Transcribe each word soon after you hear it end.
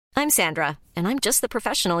I'm Sandra, and I'm just the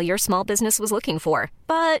professional your small business was looking for.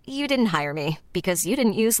 But you didn't hire me because you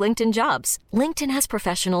didn't use LinkedIn Jobs. LinkedIn has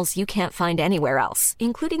professionals you can't find anywhere else,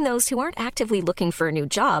 including those who aren't actively looking for a new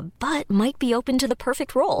job, but might be open to the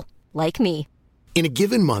perfect role, like me. In a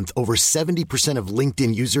given month, over 70% of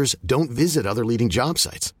LinkedIn users don't visit other leading job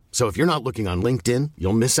sites. So if you're not looking on LinkedIn,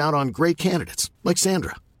 you'll miss out on great candidates like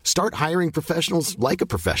Sandra. Start hiring professionals like a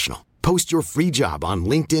professional. Post your free job on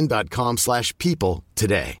linkedin.com/people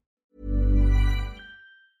today.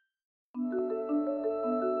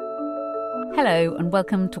 Hello and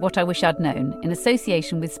welcome to What I Wish I'd Known in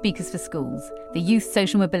association with Speakers for Schools, the youth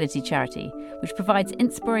social mobility charity, which provides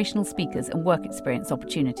inspirational speakers and work experience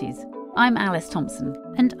opportunities. I'm Alice Thompson.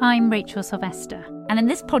 And I'm Rachel Sylvester. And in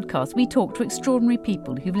this podcast, we talk to extraordinary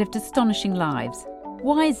people who've lived astonishing lives.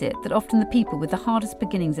 Why is it that often the people with the hardest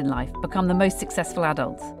beginnings in life become the most successful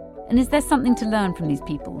adults? And is there something to learn from these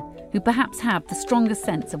people who perhaps have the strongest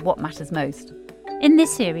sense of what matters most? In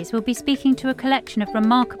this series, we'll be speaking to a collection of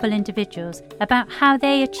remarkable individuals about how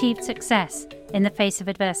they achieved success in the face of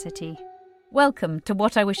adversity. Welcome to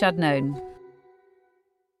What I Wish I'd Known.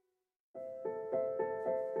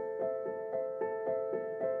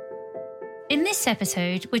 In this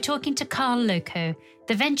episode, we're talking to Karl Lokko,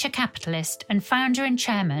 the venture capitalist and founder and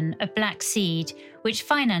chairman of Black Seed, which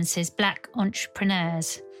finances black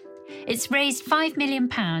entrepreneurs. It's raised £5 million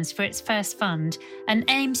for its first fund and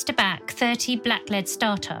aims to back 30 black-led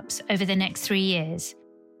startups over the next 3 years.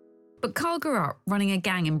 But Karl grew up running a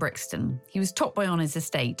gang in Brixton. He was top boy on his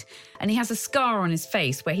estate, and he has a scar on his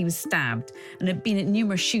face where he was stabbed and had been at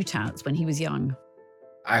numerous shootouts when he was young.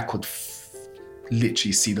 I could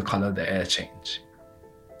literally see the colour of the air change.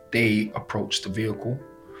 They approached the vehicle,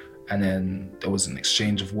 and then there was an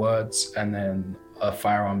exchange of words, and then a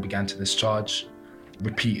firearm began to discharge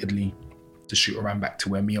repeatedly. The shooter ran back to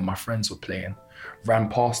where me and my friends were playing, ran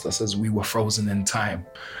past us as we were frozen in time,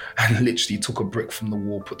 and literally took a brick from the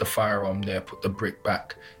wall, put the firearm there, put the brick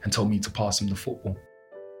back, and told me to pass him the football.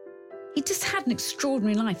 He just had an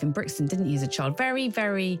extraordinary life in Brixton, didn't he, as a child? Very,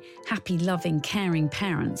 very happy, loving, caring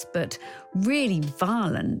parents, but really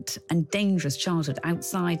violent and dangerous childhood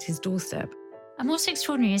outside his doorstep. And what's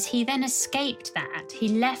extraordinary is he then escaped that. He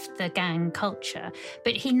left the gang culture,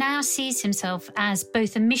 but he now sees himself as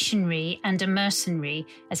both a missionary and a mercenary,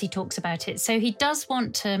 as he talks about it. So he does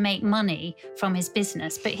want to make money from his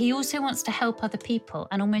business, but he also wants to help other people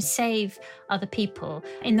and almost save other people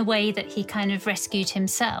in the way that he kind of rescued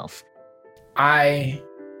himself. I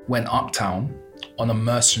went uptown on a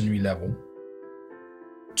mercenary level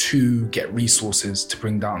to get resources to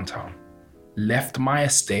bring downtown. Left my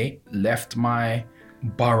estate, left my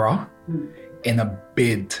borough in a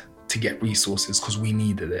bid to get resources because we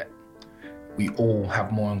needed it. We all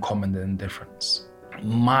have more in common than difference.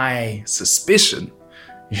 My suspicion,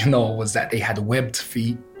 was that they had webbed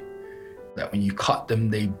feet, that when you cut them,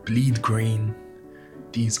 they bleed green.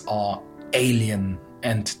 These are alien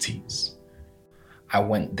entities. I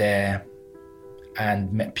went there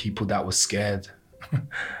and met people that were scared,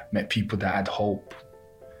 met people that had hope,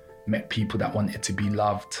 met people that wanted to be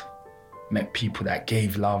loved, met people that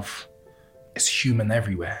gave love. It's human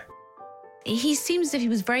everywhere. He seems as if he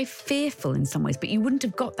was very fearful in some ways, but you wouldn't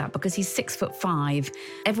have got that because he's 6'5".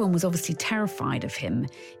 Everyone was obviously terrified of him.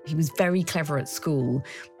 He was very clever at school,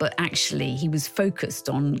 but actually he was focused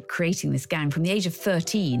on creating this gang from the age of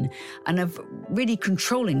 13 and of really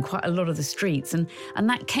controlling quite a lot of the streets. And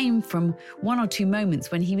that came from one or two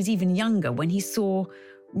moments when he was even younger, when he saw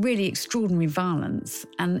really extraordinary violence,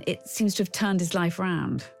 and it seems to have turned his life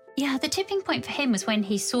around. Yeah, the tipping point for him was when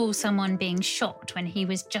he saw someone being shot when he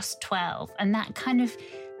was just 12. And that kind of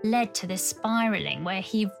led to this spiralling where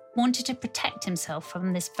he wanted to protect himself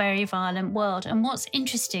from this very violent world. And what's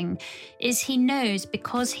interesting is he knows,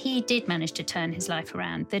 because he did manage to turn his life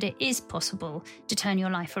around, that it is possible to turn your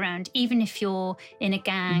life around, even if you're in a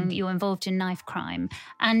gang, you're involved in knife crime.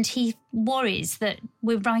 And he worries that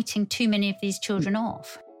we're writing too many of these children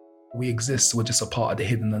off. We exist, we're just a part of the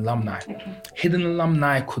hidden alumni. Okay. Hidden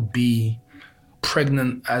alumni could be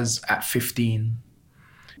pregnant at 15,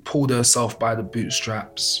 pulled herself by the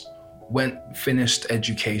bootstraps, finished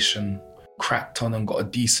education, cracked on and got a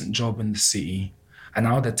decent job in the city. And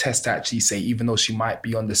now the tests actually say, even though she might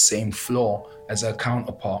be on the same floor as her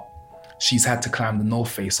counterpart, she's had to climb the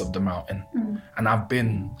north face of the mountain. And I've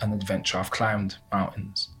been an adventurer, I've climbed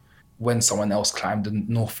mountains. When someone else climbed the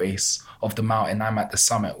north face of the mountain, I'm at the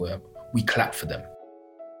summit where we clap for them.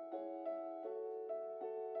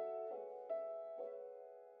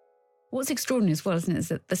 What's extraordinary as well, isn't it, is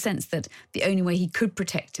that the sense that the only way he could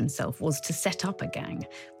protect himself was to set up a gang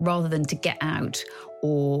rather than to get out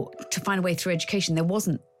or to find a way through education. There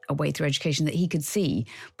wasn't a way through education that he could see.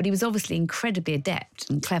 But he was obviously incredibly adept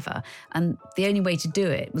and clever. And the only way to do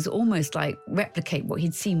it was almost like replicate what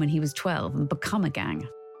he'd seen when he was 12 and become a gang.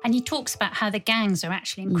 And he talks about how the gangs are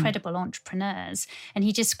actually incredible entrepreneurs. And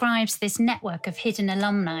he describes this network of hidden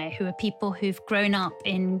alumni who are people who've grown up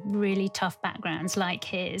in really tough backgrounds like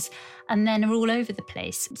his and then are all over the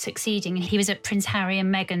place succeeding. He was at Prince Harry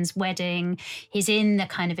and Meghan's wedding. He's in the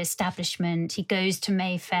kind of establishment. He goes to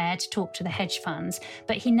Mayfair to talk to the hedge funds,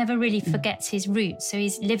 but he never really forgets his roots. So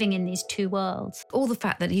he's living in these two worlds. Or the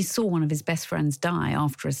fact that he saw one of his best friends die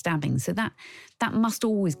after a stabbing. So that must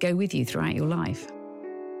always go with you throughout your life.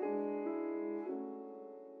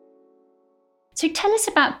 So tell us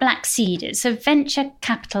about Black Seed. It's a venture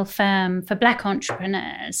capital firm for Black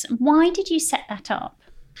entrepreneurs. Why did you set that up?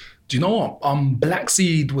 Do you know what? Black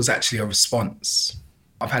Seed was actually a response.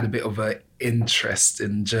 I've had a bit of an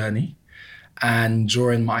interesting journey. And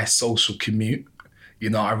during my social commute,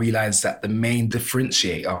 I realized that the main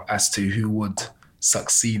differentiator as to who would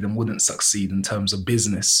succeed and wouldn't succeed in terms of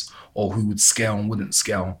business or who would scale and wouldn't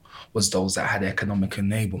scale was those that had economic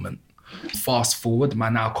enablement. Fast forward, my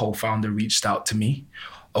now co-founder reached out to me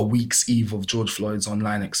a week's eve of George Floyd's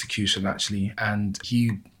online execution, actually, and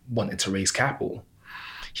he wanted to raise capital.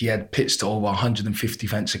 He had pitched to over 150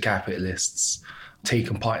 venture capitalists,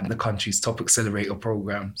 taken part in the country's top accelerator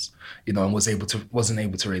programs, and wasn't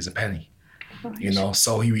able to raise a penny. Right.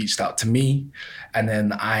 So he reached out to me, and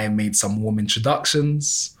then I made some warm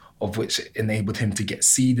introductions, of which enabled him to get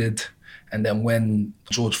seeded. And then when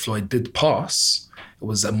George Floyd did pass, it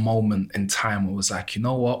was a moment in time where it was like, you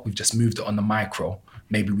know what, we've just moved it on the micro.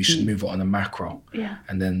 Maybe we should move it on the macro. Yeah.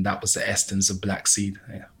 And then that was the essence of Black Seed.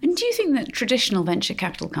 Yeah. And do you think that traditional venture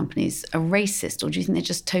capital companies are racist, or do you think they're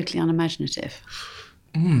just totally unimaginative?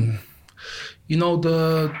 The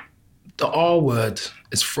R word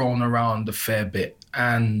is thrown around a fair bit.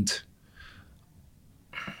 And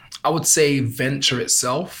I would say venture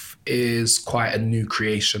itself is quite a new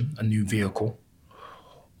creation, a new vehicle.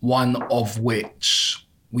 One of which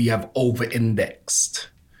we have over-indexed,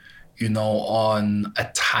 on a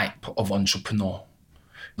type of entrepreneur.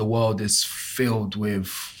 The world is filled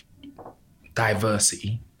with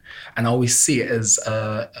diversity. And I always see it as,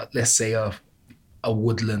 let's say, a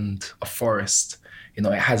woodland, a forest. It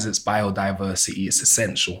has its biodiversity, it's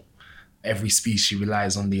essential. Every species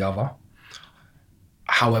relies on the other.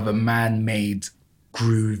 However, man-made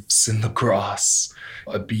grooves in the grass,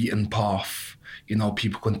 a beaten path,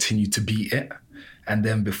 people continue to beat it. And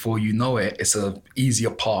then before you know it, it's an easier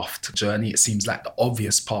path to journey. It seems like the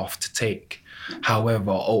obvious path to take.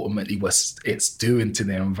 However, ultimately what it's doing to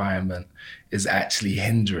the environment is actually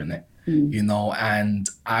hindering it, and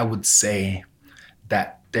I would say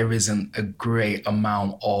that there isn't a great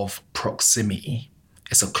amount of proximity.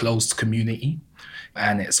 It's a closed community.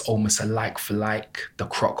 And it's almost a like for like. The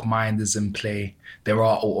croc mind is in play. There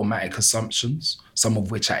are automatic assumptions, some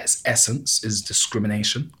of which at its essence is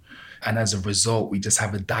discrimination. And as a result, we just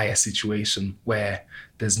have a dire situation where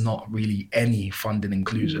there's not really any funding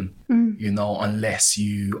inclusion, unless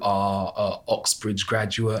you are an Oxbridge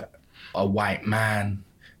graduate, a white man,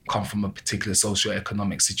 come from a particular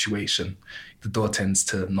socioeconomic situation. The door tends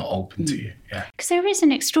to not open to you. Yeah. Because there is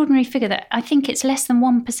an extraordinary figure that I think it's less than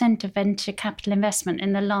 1% of venture capital investment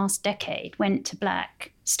in the last decade went to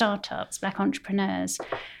Black startups, Black entrepreneurs.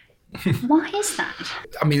 Why is that?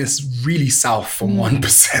 I mean, it's really south from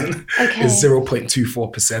 1%. Okay. It's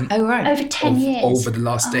 0.24%. Oh, right. Over 10 years? Over the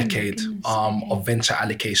last decade, of venture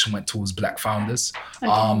allocation went towards Black founders. Okay.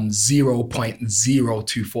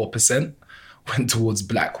 0.024% went towards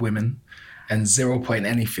Black women. And 0 point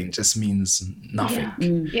anything just means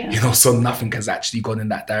nothing. Yeah. So nothing has actually gone in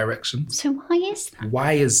that direction. So why is that?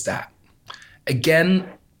 Why is that? Again,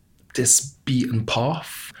 this beaten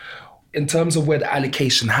path. In terms of where the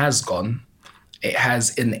allocation has gone, it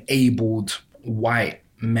has enabled white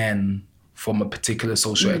men from a particular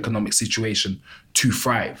socioeconomic situation to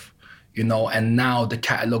thrive, and now the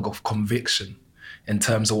catalogue of conviction in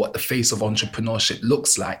terms of what the face of entrepreneurship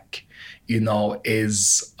looks like,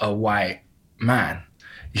 is a white man,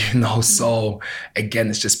 so again,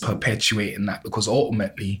 it's just perpetuating that, because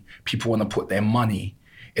ultimately people want to put their money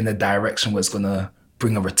in a direction where it's going to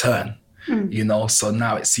bring a return, so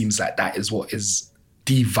now it seems like that is what is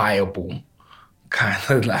the viable kind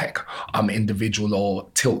of like individual or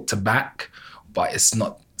tilt to back, but it's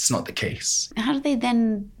not the case. How do they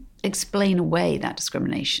then explain away that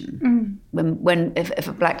discrimination? When if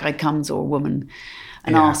a Black guy comes, or a woman,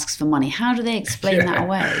 and asks for money, how do they explain that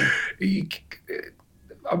away?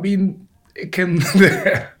 I mean, it can...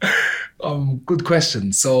 good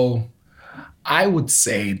question. So I would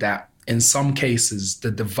say that in some cases,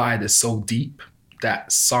 the divide is so deep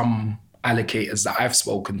that some allocators that I've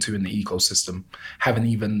spoken to in the ecosystem haven't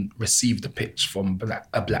even received a pitch from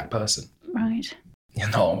a black person. Right. You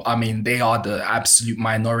know, I mean, they are the absolute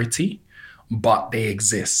minority, but they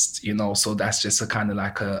exist, you know, so that's just a kind of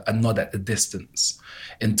like a nod at the distance.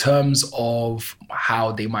 In terms of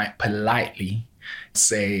how they might politely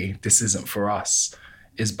say, this isn't for us,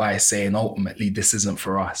 is by saying, ultimately, this isn't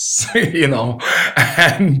for us, you know?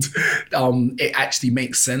 And it actually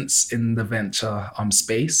makes sense in the venture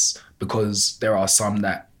space, because there are some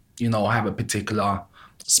that, you know, have a particular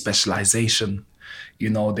specialization. You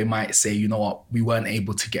know, they might say, you know what, we weren't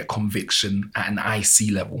able to get conviction at an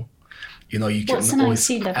IC level. You know, you can What's an always,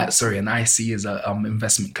 IC level? An IC is a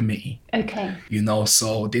investment committee. Okay. You know,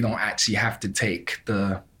 so they don't actually have to take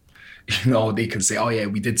the, you know, they can say, oh yeah,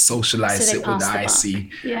 we did socialize So it with the passed the IC.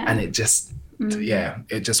 buck. Yeah. And it just,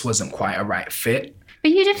 it just wasn't quite a right fit.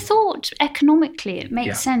 But you'd have thought economically it makes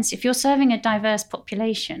Yeah. sense. If you're serving a diverse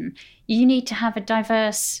population, you need to have a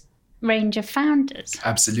diverse range of founders.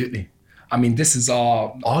 Absolutely. I mean, this is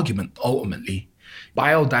our argument, ultimately.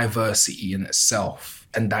 Biodiversity in itself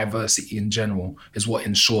and diversity in general is what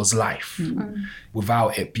ensures life. Mm-hmm.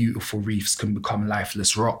 Without it, beautiful reefs can become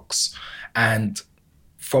lifeless rocks. And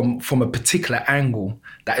from a particular angle,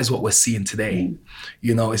 that is what we're seeing today.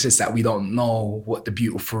 You know, it's just that we don't know what the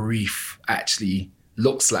beautiful reef actually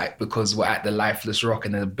looks like because we're at the lifeless rock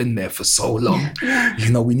and they've been there for so long. You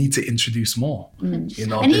know, we need to introduce more. You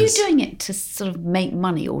know, and are you doing it to sort of make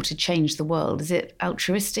money or to change the world? Is it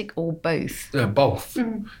altruistic or both? Both.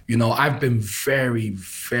 You know, I've been very,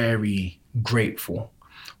 very grateful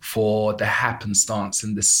for the happenstance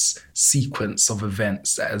and this sequence of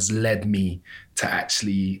events that has led me to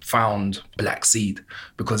actually found Black Seed,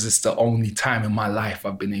 because it's the only time in my life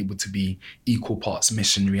I've been able to be equal parts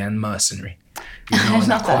missionary and mercenary. You know,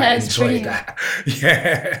 and I quite enjoy that.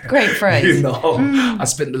 Yeah. Great phrase. You know, I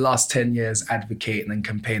spent the last 10 years advocating and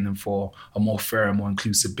campaigning for a more fair and more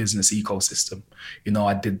inclusive business ecosystem. You know,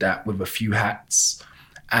 I did that with a few hats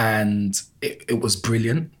and it was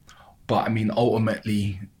brilliant. But I mean,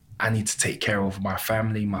 ultimately, I need to take care of my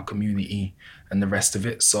family, my community, and the rest of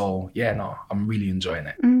it. So yeah, no, I'm really enjoying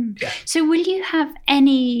it. Yeah. So will you have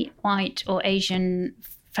any white or Asian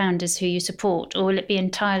founders who you support, or will it be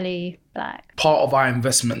entirely Black? Part of our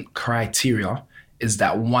investment criteria is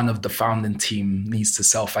that one of the founding team needs to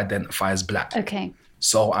self-identify as Black. Okay.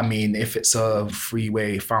 So, I mean, if it's a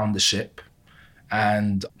three-way foundership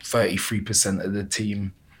and 33% of the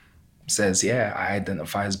team says, yeah, I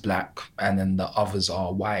identify as Black, and then the others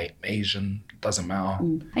are white, Asian, doesn't matter.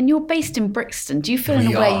 And you're based in Brixton. Do you feel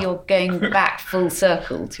in a way you're going back full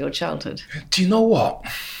circle to your childhood? Do you know what?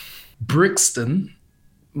 Brixton,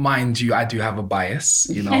 mind you, I do have a bias.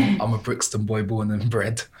 You know, I'm a Brixton boy born and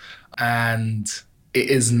bred. And it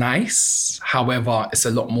is nice. However, it's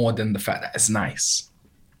a lot more than the fact that it's nice.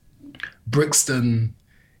 Brixton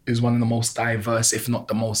is one of the most diverse, if not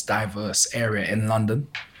the most diverse area in London.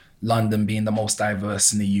 London being the most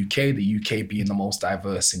diverse in the UK being the most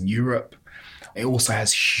diverse in Europe. It also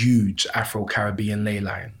has huge Afro-Caribbean ley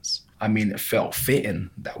lines. I mean, it felt fitting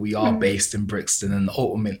that we are based in Brixton, and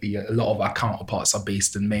ultimately a lot of our counterparts are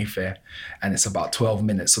based in Mayfair, and it's about 12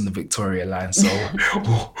 minutes on the Victoria line, so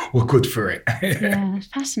we're good for it. Yeah,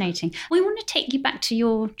 fascinating. We want to take you back to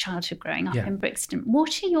your childhood growing up in Brixton.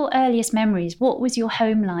 What are your earliest memories? What was your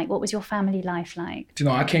home like? What was your family life like? Do you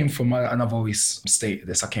know, I came from, and I've always stated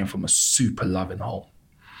this, I came from a super loving home.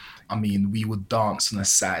 I mean, we would dance on a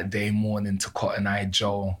Saturday morning to Cotton Eye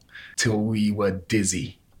Joe till we were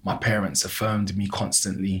dizzy. My parents affirmed me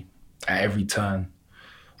constantly at every turn.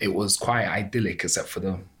 It was quite idyllic, except for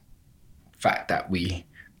the fact that we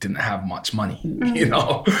didn't have much money, you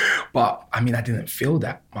know? But I mean, I didn't feel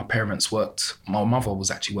that. My parents worked, my mother was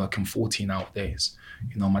actually working 14-hour days.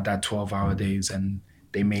 You know, my dad 12-hour days, and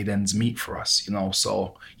they made ends meet for us, you know?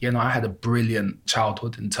 So, you know, I had a brilliant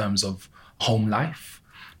childhood in terms of home life.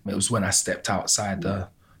 It was when I stepped outside the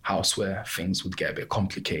house where things would get a bit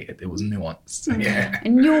complicated. It was nuanced. Yeah.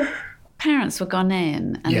 And your parents were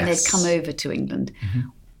Ghanaian and Yes. they'd come over to England.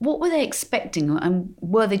 What were they expecting, and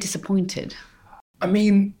were they disappointed? I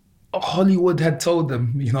mean, Hollywood had told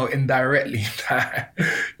them, you know, indirectly that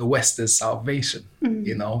the West is salvation,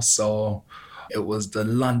 you know? So it was the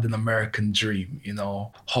London American dream, you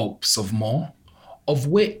know, hopes of more, of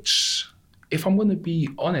which, if I'm going to be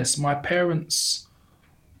honest, my parents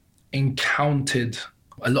encountered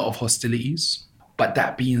a lot of hostilities. But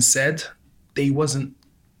that being said, they wasn't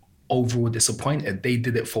overall disappointed. They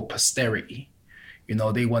did it for posterity. You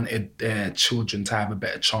know, they wanted their children to have a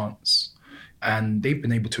better chance. And they've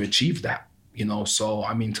been able to achieve that. You know, so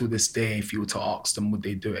I mean, to this day, if you were to ask them, would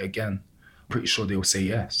they do it again? Pretty sure they will say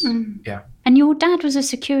yes. Yeah. And your dad was a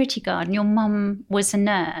security guard and your mum was a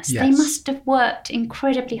nurse. Yes. They must have worked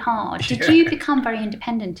incredibly hard. Did you become very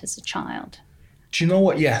independent as a child? Do you know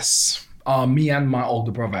what? Yes. Me and my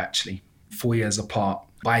older brother, actually, 4 years apart.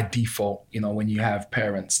 By default, you know, when you have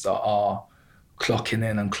parents that are clocking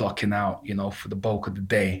in and clocking out, you know, for the bulk of the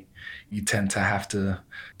day, you tend to have to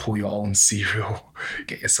pull your own cereal,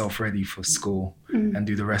 get yourself ready for school and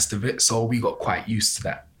do the rest of it. So we got quite used to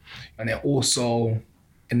that. And it also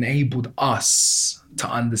enabled us to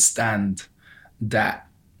understand that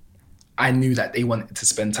I knew that they wanted to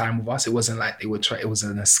spend time with us. It wasn't like they were it was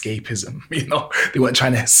an escapism, you know. They weren't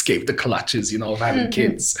trying to escape the clutches, you know, of having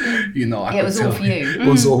kids. You know, it was all for you. It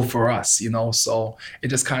was all for us, you know. So it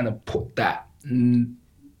just kind of put that, the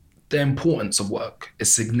importance of work,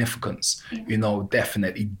 its significance, you know,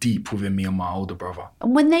 definitely deep within me and my older brother.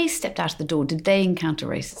 And when they stepped out of the door, did they encounter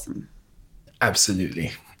racism?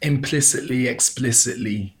 Absolutely. Implicitly,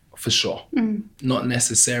 explicitly, for sure. Not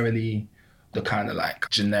necessarily the kind of like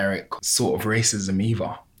generic sort of racism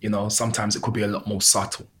either. You know, sometimes it could be a lot more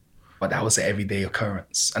subtle, but that was an everyday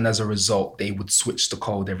occurrence. And as a result, they would switch the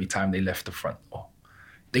code every time they left the front door.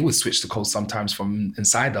 They would switch the code sometimes from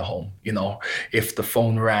inside the home. You know, if the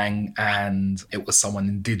phone rang and it was someone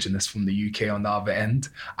indigenous from the UK on the other end,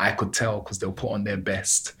 I could tell because they'll put on their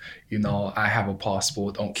best. You know, I have a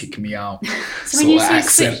passport, don't kick me out. So when you say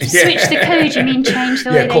switch the code, you mean change the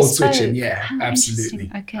way they spoke? Yeah, code switching, yeah,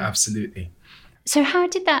 absolutely. Okay. Absolutely. So how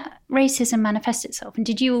did that racism manifest itself? And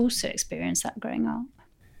did you also experience that growing up?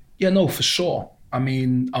 Yeah, no, for sure. I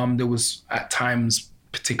mean, there was at times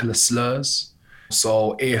particular slurs.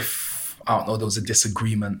 So if, I don't know, there was a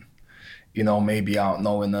disagreement, you know, maybe, I don't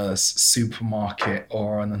know, in a supermarket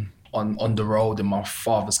or on the road in my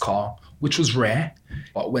father's car, which was rare.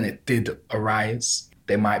 But when it did arise,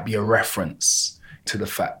 there might be a reference to the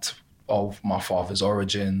fact of my father's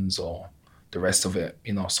origins or the rest of it,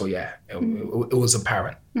 you know. So yeah, it was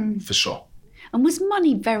apparent for sure. And was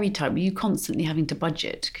money very tight? Were you constantly having to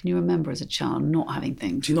budget? Can you remember as a child not having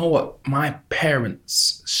things? Do you know what? My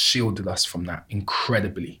parents shielded us from that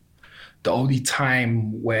incredibly. The only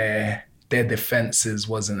time where their defenses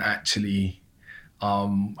wasn't actually,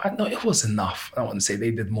 it was enough. I don't want to say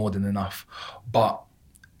they did more than enough, but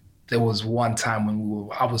there was one time when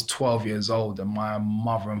I was 12 years old and my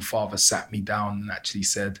mother and father sat me down and actually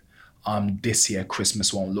said, this year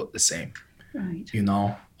Christmas won't look the same. Right. You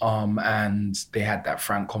know? And they had that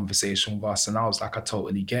frank conversation with us and I was like, I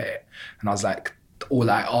totally get it. And I was like, all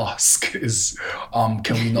I ask is,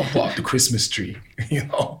 can we not put up the Christmas tree, you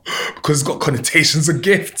know? Because it's got connotations of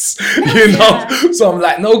gifts, you know? So I'm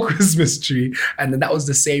like, no Christmas tree. And then that was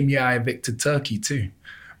the same year I evicted Turkey too.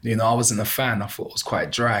 You know, I wasn't a fan. I thought it was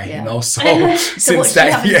quite dry, you know? So since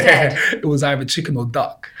that year, it was either chicken or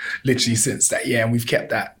duck, literally since that year. And we've kept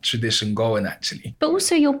that tradition going, actually. But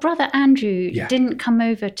also your brother Andrew didn't come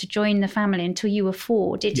over to join the family until you were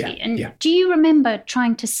 4, did he? And do you remember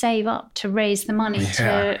trying to save up to raise the money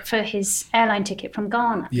for his airline ticket from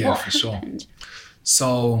Ghana? Yeah, what for happened? Sure.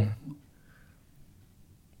 So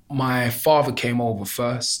my father came over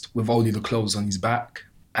first with only the clothes on his back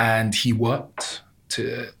and he worked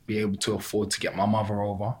to be able to afford to get my mother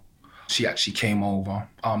over. She actually came over.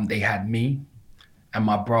 They had me and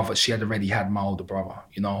my brother. She had already had my older brother,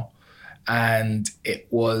 you know? And it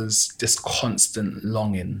was this constant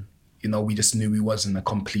longing. You know, we just knew we wasn't a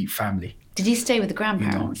complete family. Did he stay with the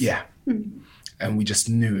grandparents? You know? Yeah. And we just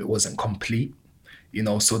knew it wasn't complete, you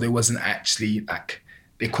know? So there wasn't actually, like,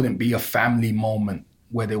 there couldn't be a family moment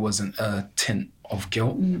where there wasn't a tint of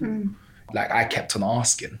guilt. Like, I kept on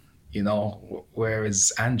asking, you know, where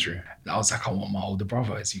is Andrew? I was like, I want my older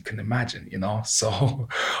brother, as you can imagine, you know? So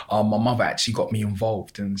my mother actually got me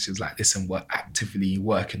involved and she was like, listen, we're actively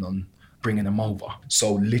working on bringing him over.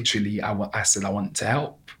 So literally, I said I wanted to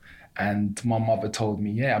help. And my mother told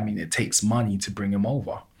me, yeah, I mean, it takes money to bring him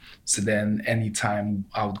over. So then anytime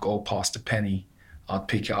I would go past a penny, I'd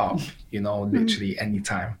pick it up, you know, literally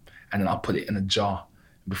anytime. And then I'll put it in a jar.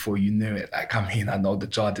 Before you knew it, like, I mean, I know the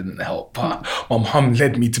jar didn't help, but my mum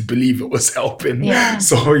led me to believe it was helping. Yeah.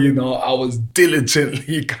 So, you know, I was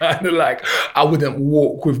diligently kind of like, I wouldn't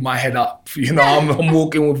walk with my head up, you know, I'm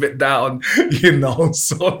walking with it down, you know,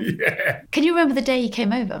 so yeah. Can you remember the day he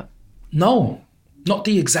came over? No, not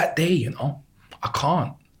the exact day, you know, I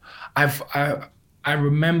can't. I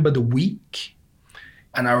remember the week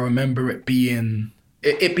and I remember it being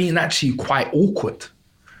actually quite awkward.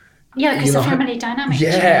 Yeah, because the family dynamic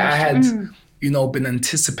changed. I had, you know, been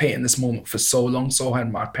anticipating this moment for so long. So had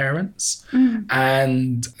my parents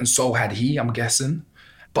and so had he, I'm guessing.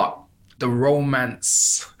 But the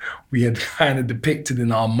romance we had kind of depicted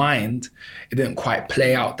in our mind, it didn't quite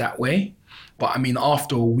play out that way. But I mean,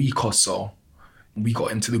 after a week or so, we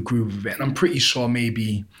got into the groove of it. And I'm pretty sure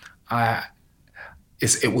maybe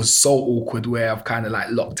it was so awkward where I've kind of like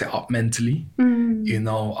locked it up mentally. You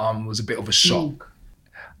know, it was a bit of a shock.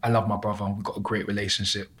 I love my brother. We've got a great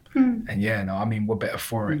relationship. And yeah, no, I mean, we're better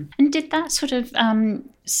for it. And did that sort of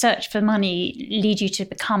search for money lead you to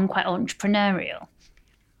become quite entrepreneurial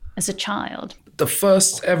as a child? The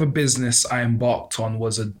first ever business I embarked on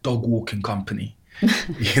was a dog walking company.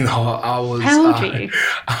 You know, How old were you?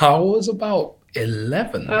 I was about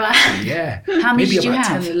 11, actually, yeah. How many Maybe did you about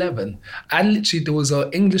have? 10, 11. And literally, there was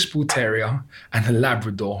an English Bull Terrier and a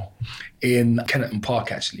Labrador in Kennington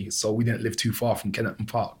Park, actually. So we didn't live too far from Kennington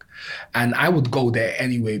Park. And I would go there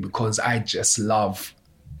anyway because I just loved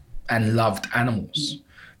animals.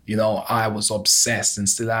 You know, I was obsessed and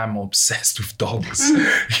still am obsessed with dogs,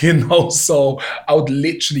 you know, so I would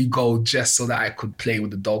literally go just so that I could play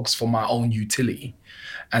with the dogs for my own utility.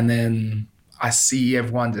 And then I see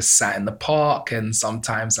everyone just sat in the park and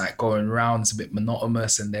sometimes like going around, it's a bit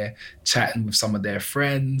monotonous and they're chatting with some of their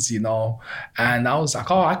friends, you know. And I was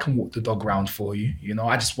like, oh, I can walk the dog around for you. You know,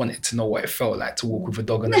 I just wanted to know what it felt like to walk with a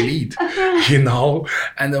dog on a lead, you know.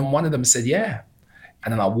 And then one of them said, yeah.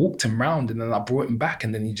 And then I walked him round and then I brought him back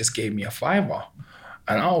and then he just gave me a $5.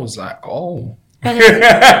 And I was like, oh. Better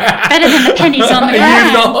than the pennies on the ground.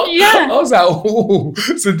 You know? Yeah. I was like, oh.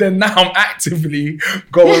 So then now I'm actively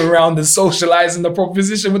going around and socialising the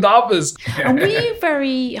proposition with others. And were you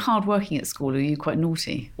very hardworking at school, or were you quite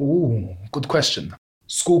naughty? Ooh, good question.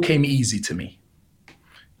 School came easy to me.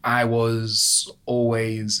 I was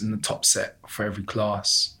always in the top set for every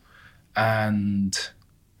class. And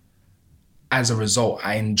as a result,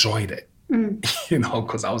 I enjoyed it, you know,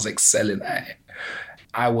 because I was excelling at it.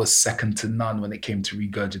 I was second to none when it came to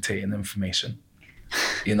regurgitating information.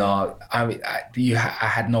 You know, I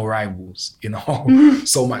had no rivals, you know,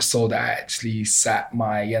 so much so that I actually sat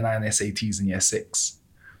my year 9 SATs in year 6,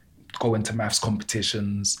 going to maths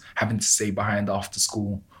competitions, having to stay behind after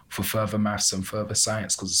school for further maths and further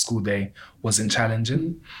science because the school day wasn't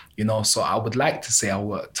challenging, you know, so I would like to say I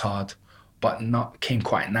worked hard, but came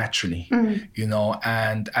quite naturally, you know,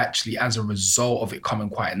 and actually as a result of it coming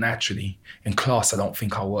quite naturally, in class, I don't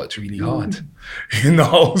think I worked really hard, you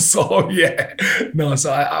know, so yeah. No,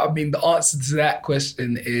 so I mean, the answer to that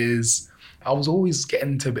question is I was always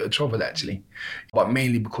getting into a bit of trouble actually, but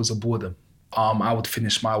mainly because of boredom. I would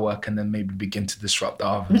finish my work and then maybe begin to disrupt the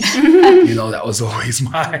others. You know, that was always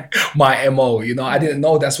my MO. You know, I didn't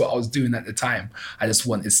know that's what I was doing at the time. I just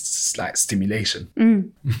wanted like stimulation.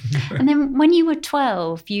 And then when you were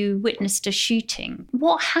 12, you witnessed a shooting.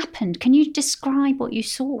 What happened? Can you describe what you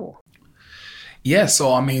saw? Yeah,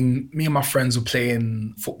 so I mean, me and my friends were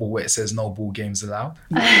playing football where it says no ball games allowed.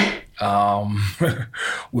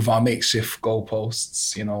 With our makeshift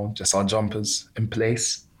goalposts, you know, just our jumpers in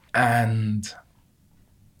place. And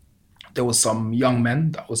there was some young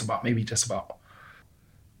men that was just about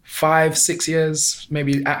 5, 6 years,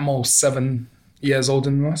 maybe at most 7 years older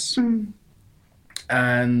than us.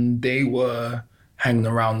 And they were hanging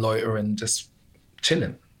around loitering, just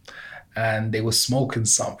chilling. And they were smoking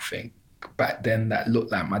something back then that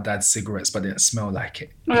looked like my dad's cigarettes, but didn't smell like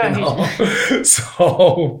it. Right. You know?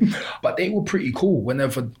 So, but they were pretty cool.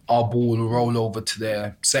 Whenever our ball would roll over to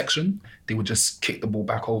their section, they would just kick the ball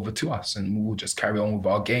back over to us and we would just carry on with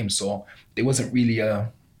our game. So there wasn't really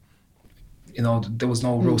there was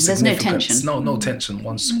no real significance. No tension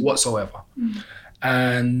whatsoever.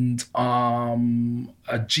 And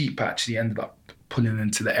a Jeep actually ended up pulling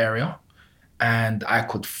into the area and I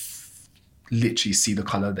could literally see the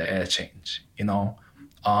color of the air change, you know.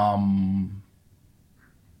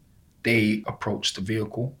 They approached the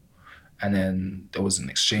vehicle and then there was an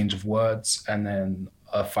exchange of words and then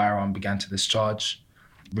a firearm began to discharge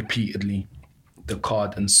repeatedly. The car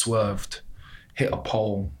then swerved, hit a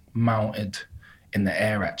pole, mounted in the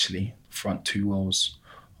air actually, front 2 wheels.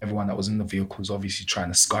 Everyone that was in the vehicle was obviously trying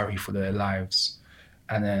to scurry for their lives.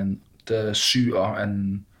 And then the shooter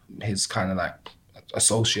and his kind of like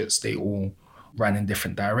associates, they all ran in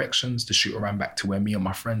different directions. The shooter ran back to where me and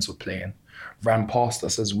my friends were playing, ran past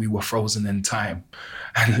us as we were frozen in time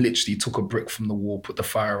and literally took a brick from the wall, put the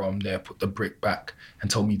firearm there, put the brick back and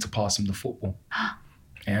told me to pass him the football.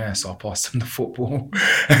 Yeah, so I passed him the football.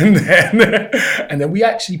 And then we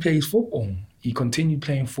actually played football. He continued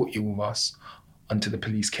playing footy with us until the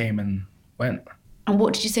police came and went. And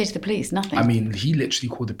what did you say to the police? Nothing? I mean, he literally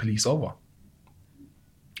called the police over.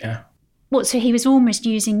 Yeah. What, so he was almost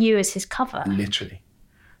using you as his cover? Literally.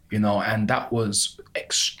 you know, and that was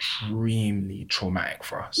extremely traumatic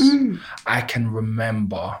for us. I can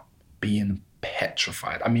remember being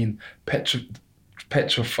petrified. I mean,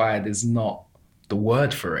 petrified is not the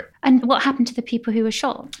word for it. And what happened to the people who were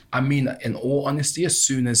shot? I mean, in all honesty, as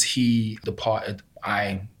soon as he departed,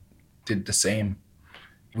 I did the same.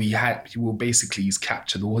 We were basically his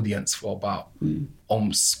captured audience for about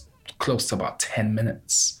almost close to about 10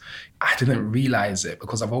 minutes. I didn't realize it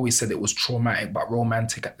because I've always said it was traumatic but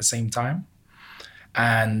romantic at the same time.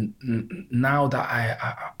 And now that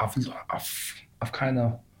I've kind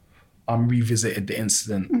of revisited the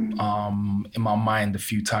incident in my mind a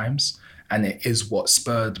few times, and it is what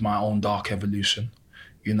spurred my own dark evolution,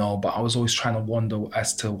 you know. But I was always trying to wonder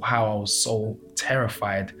as to how I was so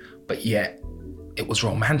terrified, but yet it was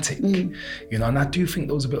romantic, you know. And I do think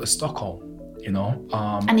there was a bit of Stockholm, you know.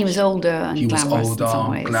 And he was older and glamorous in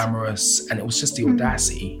some ways. Glamorous, and it was just the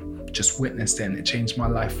audacity. Just witnessed it, and it changed my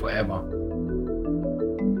life forever.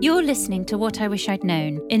 You're listening to What I Wish I'd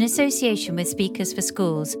Known in association with Speakers for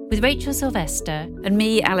Schools with Rachel Sylvester and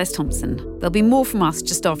me, Alice Thompson. There'll be more from us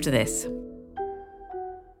just after this.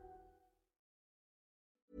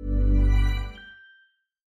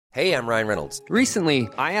 Hey, I'm Ryan Reynolds. Recently,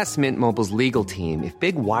 I asked Mint Mobile's legal team if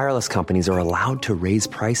big wireless companies are allowed to raise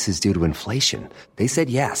prices due to inflation. They said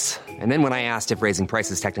yes. And then when I asked if raising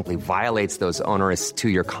prices technically violates those onerous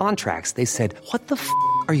 2-year contracts, they said, "What the f***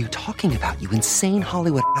 are you talking about, you insane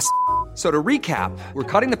Hollywood ass?" So to recap, we're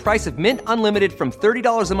cutting the price of Mint Unlimited from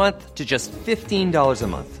 $30 a month to just $15 a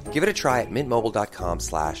month. Give it a try at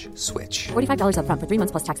mintmobile.com/switch. $45 up front for 3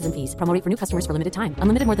 months plus taxes and fees. Promo rate for new customers for limited time.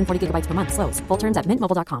 Unlimited more than 40 gigabytes per month. Slows full terms at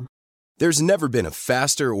mintmobile.com. There's never been a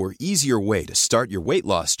faster or easier way to start your weight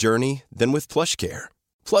loss journey than with PlushCare.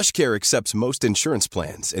 PlushCare accepts most insurance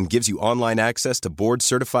plans and gives you online access to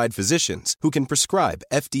board-certified physicians who can prescribe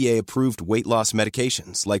FDA-approved weight loss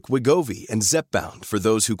medications like Wegovy and Zepbound for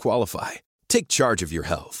those who qualify. Take charge of your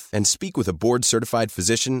health and speak with a board-certified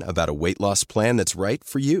physician about a weight loss plan that's right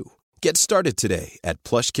for you. Get started today at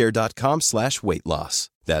plushcare.com/weight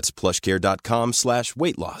loss. That's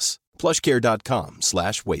plushcare.com/weight loss.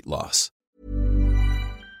 plushcare.com/weight loss.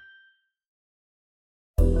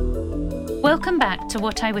 Welcome back to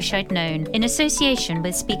What I Wish I'd Known in association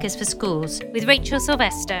with Speakers for Schools with Rachel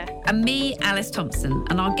Sylvester and me, Alice Thompson,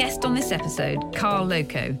 and our guest on this episode, Karl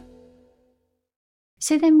Lokko.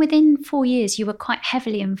 So then within 4 years, you were quite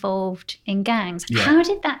heavily involved in gangs. Yeah. How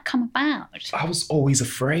did that come about? I was always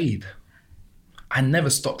afraid. I never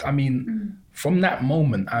stopped. I mean, from that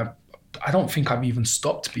moment, I don't think I've even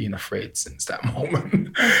stopped being afraid since that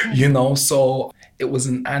moment, you know? So it was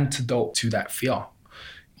an antidote to that fear.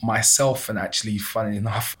 Myself and actually, funny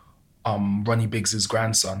enough, Ronnie Biggs's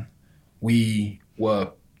grandson, we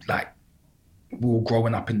were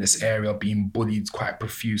growing up in this area, being bullied quite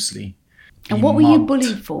profusely. And what were you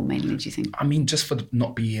bullied for mainly, do you think? I mean, just for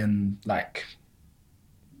not being like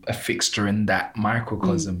a fixture in that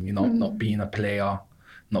microcosm, you know, not being a player,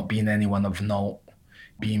 not being anyone of note,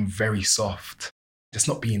 being very soft, just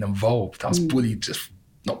not being involved. I was bullied just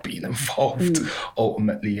not being involved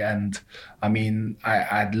ultimately. And I mean,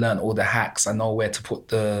 I'd learned all the hacks. I know where to put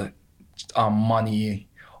the money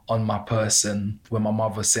on my person when my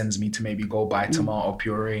mother sends me to maybe go buy tomato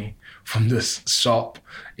puree from the shop,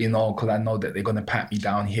 you know, because I know that they're going to pat me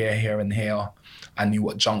down here, here and here. I knew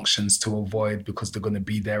what junctions to avoid because they're going to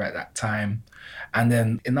be there at that time. And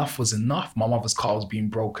then enough was enough. My mother's car was being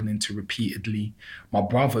broken into repeatedly. My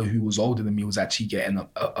brother, who was older than me, was actually getting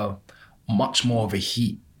a much more of a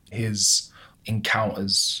heat. His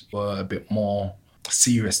encounters were a bit more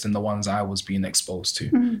serious than the ones I was being exposed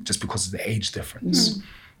to, just because of the age difference.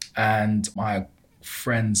 And my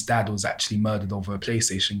friend's dad was actually murdered over a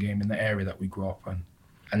PlayStation game in the area that we grew up in.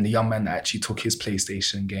 And the young man that actually took his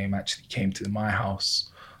PlayStation game actually came to my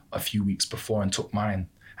house a few weeks before and took mine.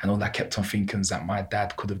 And all I kept on thinking is that my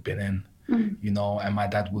dad could have been in, you know, and my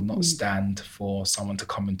dad would not stand for someone to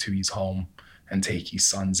come into his home and take his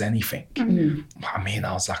son's anything. I mean,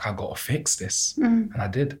 I was like, I got to fix this. And I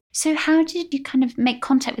did. So how did you kind of make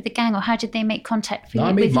contact with the gang, or how did they make contact with you?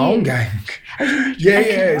 I made my own gang. Yeah,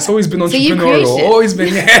 it's always been So you entrepreneurial. created? Always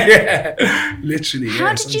been, literally.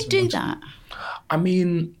 How did you do that? I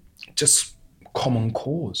mean, just common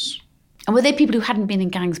cause. And were they people who hadn't been in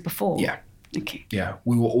gangs before? Yeah. Okay. Yeah,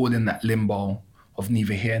 we were all in that limbo of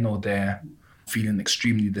neither here nor there, feeling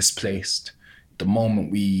extremely displaced. The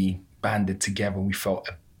moment we banded together, we felt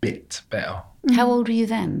a bit better. How old were you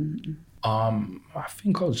then? I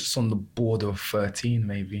think I was just on the border of 13,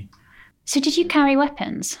 maybe. So did you carry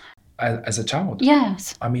weapons? As a child?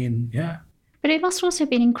 Yes. I mean, yeah. But it must also have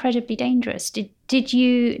been incredibly dangerous. Did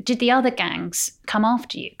the other gangs come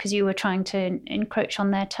after you because you were trying to encroach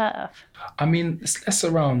on their turf? I mean, it's less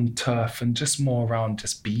around turf and just more around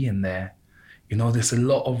just being there. You know, there's a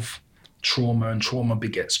lot of trauma, and trauma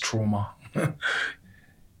begets trauma.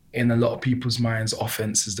 In a lot of people's minds,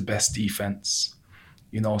 offense is the best defense.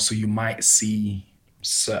 You know, so you might see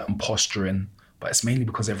certain posturing, but it's mainly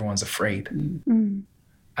because everyone's afraid.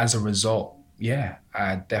 As a result, yeah,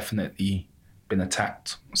 I definitely been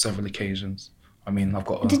attacked on several occasions. I mean, I've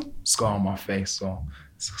got a scar on my face, so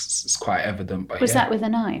it's quite evident. But Was that with a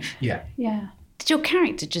knife? Yeah. Yeah. Did your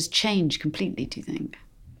character just change completely, do you think?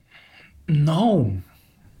 No.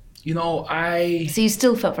 You know, So you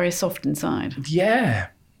still felt very soft inside? Yeah,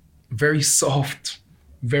 very soft,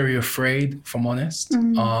 very afraid, if I'm honest.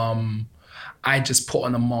 I just put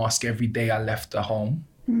on a mask every day I left the home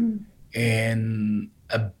in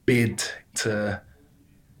a bid to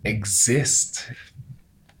exist.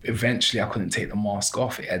 Eventually, I couldn't take the mask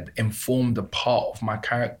off. It had informed a part of my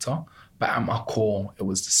character, but at my core, it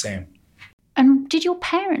was the same. And did your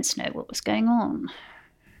parents know what was going on?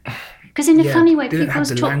 Because in a funny way, they didn't have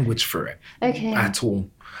people's the language for it at all.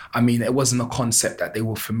 I mean, it wasn't a concept that they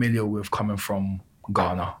were familiar with coming from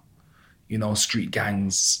Ghana. You know, street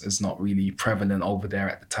gangs is not really prevalent over there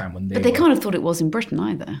at the time when they But they can't have thought it was in Britain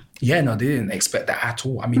either. Yeah, no, they didn't expect that at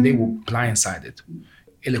all. I mean, they were blindsided,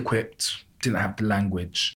 ill-equipped, didn't have the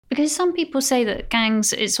language. Because some people say that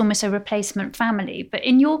gangs, it's almost a replacement family. But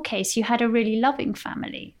in your case, you had a really loving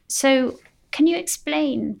family. So can you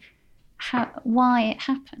explain why it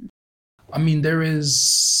happened? I mean,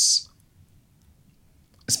 it's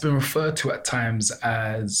been referred to at times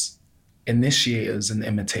as initiators and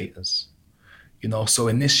imitators. You know, so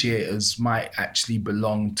initiators might actually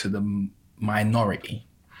belong to the minority,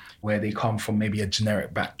 where they come from maybe a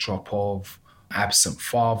generic backdrop of absent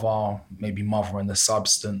father, maybe mother and a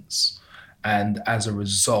substance. And as a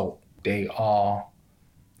result, they are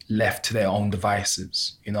left to their own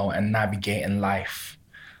devices, you know, and navigating life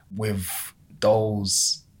with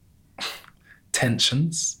those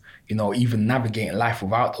tensions, you know, even navigating life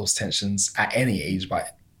without those tensions at any age,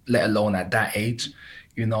 but let alone at that age,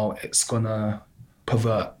 you know, it's gonna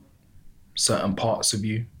pervert certain parts of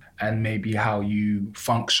you and maybe how you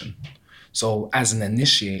function. So as an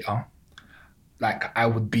initiator, like I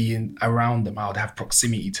would be around them, I would have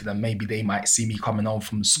proximity to them. Maybe they might see me coming home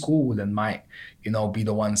from school and might, you know, be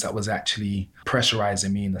the ones that was actually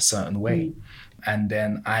pressurizing me in a certain way. And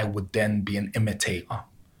then I would then be an imitator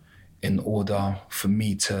in order for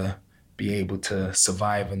me to be able to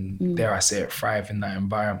survive and, dare I say it, thrive in that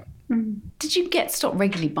environment. Did you get stopped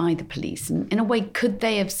regularly by the police? And in a way, could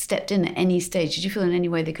they have stepped in at any stage? Did you feel in any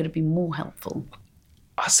way they could have been more helpful?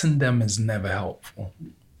 Us and them is never helpful.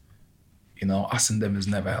 You know, us and them is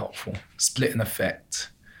never helpful. Splitting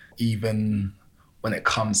effect, even when it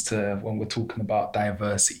comes to, when we're talking about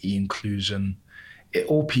diversity, inclusion, it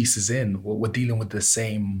all pieces in. We're dealing with the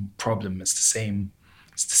same problem. It's the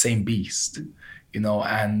same beast, you know,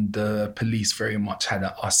 and the police very much had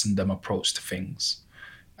an us and them approach to things.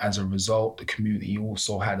 As a result, the community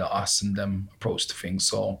also had an us and them approach to things.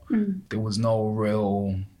 So there was no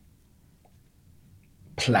real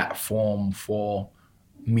platform for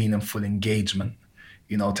meaningful engagement,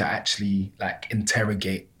 you know, to actually like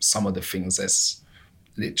interrogate some of the things that's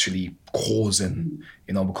literally causing,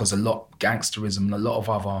 you know, because a lot gangsterism and a lot of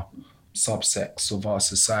other subsects of our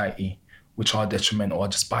society, which are detrimental, are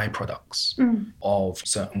just byproducts of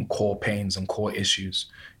certain core pains and core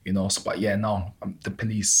issues, you know. So, but yeah, no, the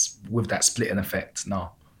police, with that splitting effect,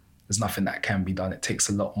 no, there's nothing that can be done. It takes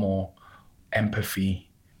a lot more empathy,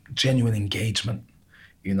 genuine engagement,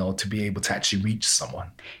 you know, to be able to actually reach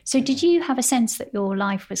someone. So did you have a sense that your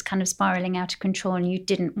life was kind of spiraling out of control and you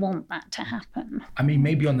didn't want that to happen? I mean,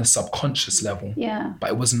 maybe on the subconscious level, Yeah.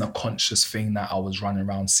 but it wasn't a conscious thing that I was running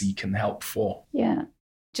around seeking help for. Yeah.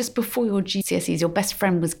 Just before your GCSEs, your best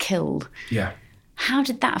friend was killed. Yeah. How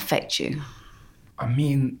did that affect you? I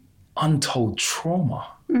mean, untold trauma.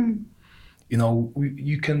 You know,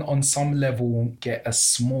 you can on some level get a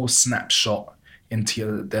small snapshot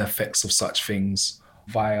into the effects of such things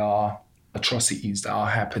via atrocities that are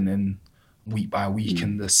happening week by week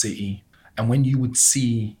in the city. And when you would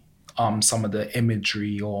see some of the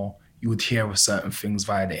imagery or you would hear of certain things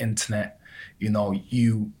via the internet, you know,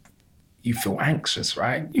 you feel anxious,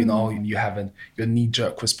 right? You know, you have your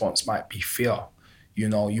knee-jerk response might be fear. You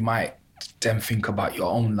know, you might then think about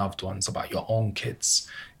your own loved ones, about your own kids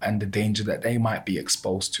and the danger that they might be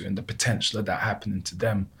exposed to and the potential of that happening to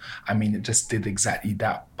them. I mean, it just did exactly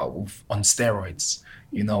that, but on steroids,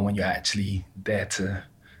 you know, when you're actually there to,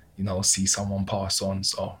 you know, see someone pass on.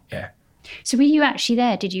 So, yeah. So were you actually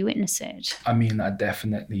there? Did you witness it? I mean, I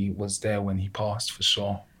definitely was there when he passed, for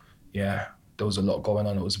sure. Yeah, there was a lot going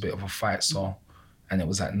on. It was a bit of a fight, and it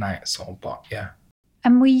was at night, but yeah.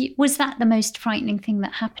 And was that the most frightening thing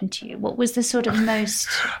that happened to you? What was the sort of most...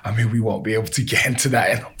 I mean, we won't be able to get into that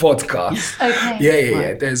in a podcast. Okay.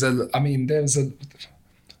 Yeah. There's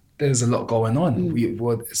a lot going on.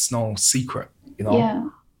 It's no secret, you know? Yeah.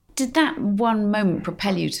 Did that one moment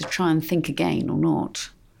propel you to try and think again or not?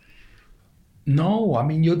 No, I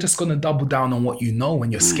mean, you're just going to double down on what you know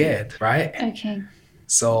when you're scared, right? Okay.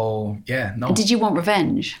 So, yeah, no. And did you want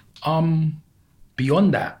revenge?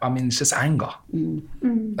 Beyond that, I mean, it's just anger.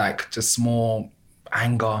 Like, just more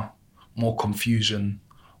anger, more confusion,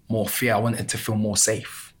 more fear. I wanted to feel more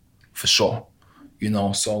safe, for sure. You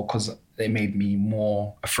know, so, because they made me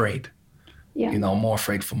more afraid. Yeah. You know, more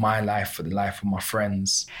afraid for my life, for the life of my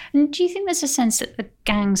friends. And do you think there's a sense that the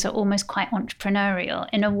gangs are almost quite entrepreneurial?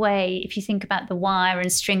 In a way, if you think about The Wire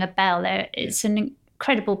and Stringer Bell, it's an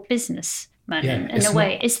incredible business moment in a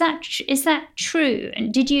way. Is that true?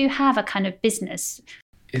 And did you have a kind of business?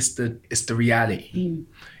 It's the reality,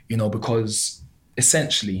 you know, because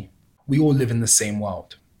essentially we all live in the same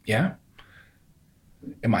world, yeah?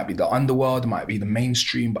 It might be the underworld, it might be the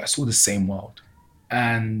mainstream, but it's all the same world.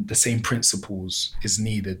 And the same principles is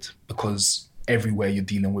needed because everywhere you're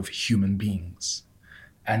dealing with human beings.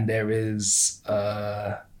 And there is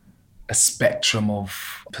a spectrum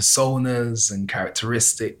of personas and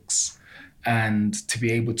characteristics, and to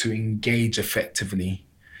be able to engage effectively,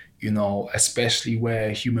 you know, especially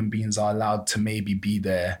where human beings are allowed to maybe be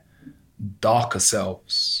their darker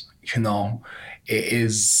selves, you know, it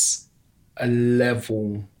is a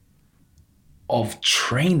level of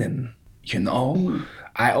training. You know,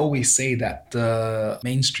 I always say that the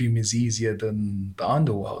mainstream is easier than the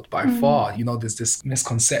underworld by far. You know, there's this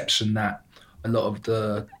misconception that a lot of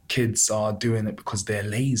the kids are doing it because they're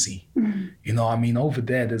lazy. You know, I mean, over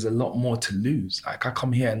there's a lot more to lose. Like, I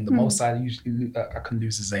come here and the most I can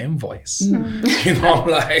lose is an invoice. You know,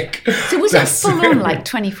 like... So was it full on, like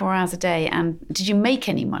 24 hours a day? And did you make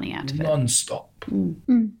any money out of it? Non-stop.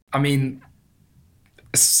 I mean...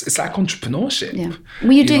 It's like entrepreneurship. Yeah.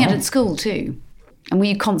 Were you doing it at school too? And were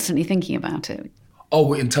you constantly thinking about it?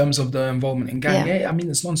 Oh, in terms of the involvement in gang? Yeah, I mean,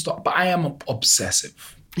 it's non-stop. But I am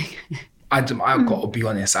obsessive. I've got to be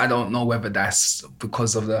honest. I don't know whether that's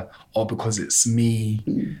because of or because it's me.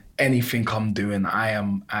 Anything I'm doing, I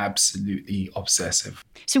am absolutely obsessive.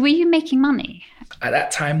 So were you making money? At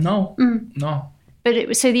that time, no. No.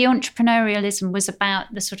 But so the entrepreneurialism was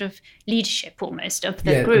about the sort of leadership almost of the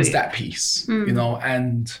group. Yeah, it was that piece, you know,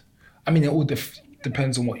 and I mean, it all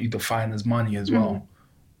depends on what you define as money as well.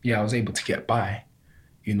 Yeah, I was able to get by.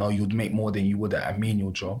 You know, you'd make more than you would at a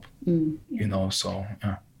menial job, you know, so,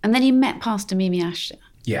 yeah. And then you met Pastor Mimi Asher.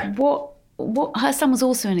 Yeah. What? Her son was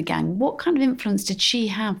also in a gang. What kind of influence did she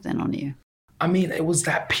have then on you? I mean, it was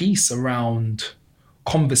that piece around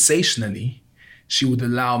conversationally. She would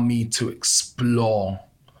allow me to explore,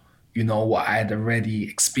 you know, what I had already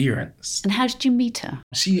experienced. And how did you meet her?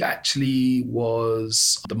 She actually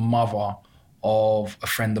was the mother of a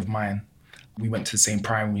friend of mine. We went to the same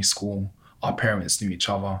primary school. Our parents knew each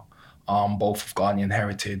other, both of Ghanaian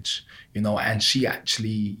heritage, you know, and she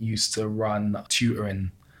actually used to run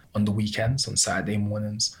tutoring on the weekends, on Saturday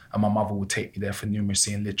mornings, and my mother would take me there for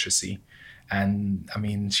numeracy and literacy. And I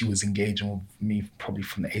mean, she was engaging with me probably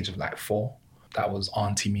from the age of like 4. That was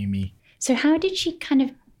Auntie Mimi. So how did she kind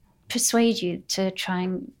of persuade you to try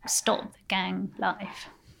and stop the gang life?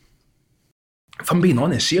 If I'm being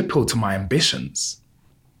honest, she appealed to my ambitions.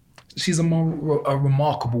 She's a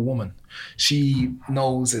remarkable woman. She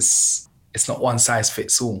knows it's not one size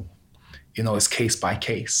fits all. You know, it's case by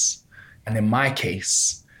case. And in my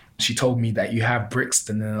case, she told me that you have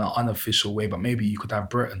Brixton in an unofficial way, but maybe you could have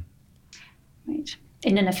Britain. Right.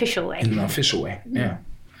 In an official way. In an official way, yeah.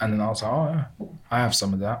 And then I was like, oh, yeah, I have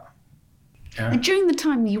some of that. Yeah. And during the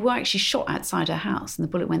time you were actually shot outside her house and the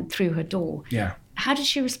bullet went through her door, yeah. How did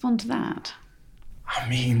she respond to that? I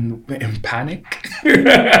mean, in panic.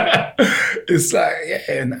 It's like,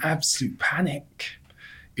 yeah, in absolute panic.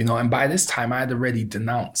 You know, and by this time I had already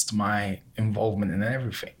denounced my involvement in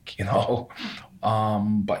everything, you know.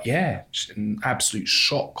 But yeah, an absolute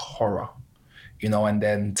shock, horror, you know, and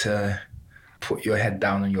then to put your head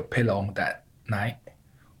down on your pillow that night,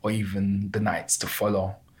 or even the nights to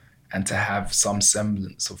follow, and to have some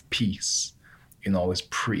semblance of peace, you know, is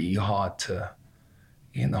pretty hard to,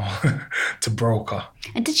 you know, to broker.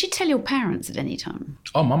 And did she tell your parents at any time?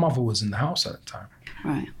 Oh, my mother was in the house at the time.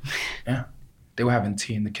 Right. Yeah. They were having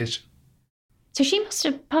tea in the kitchen. So she must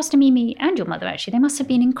have, Pastor Mimi and your mother actually, they must have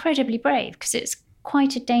been incredibly brave, because it's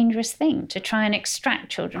quite a dangerous thing to try and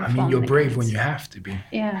extract children from. I mean, you're the brave gangs. when you have to be.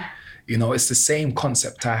 Yeah. You know, it's the same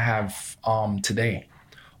concept I have today.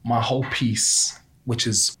 My whole piece, which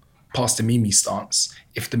is Pastor Mimi stance,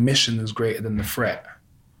 if the mission is greater than the threat,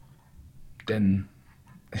 then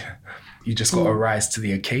you just got to rise to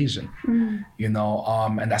the occasion, you know,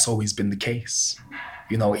 and that's always been the case.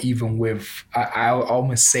 You know, even with, I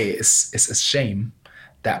almost say it's a shame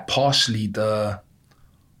that partially the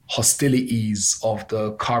hostilities of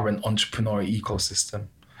the current entrepreneurial ecosystem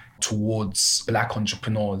towards Black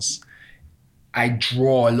entrepreneurs, I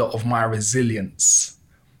draw a lot of my resilience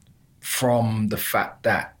from the fact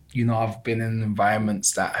that, you know, I've been in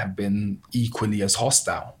environments that have been equally as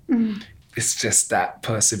hostile. It's just that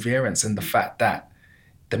perseverance and the fact that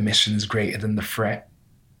the mission is greater than the threat.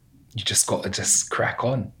 You just got to just crack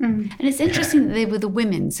on. And it's interesting that they were the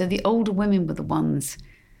women. So the older women were the ones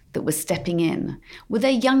that were stepping in. Were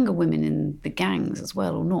there younger women in the gangs as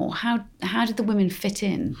well or not? How did the women fit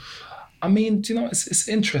in? I mean, you know, it's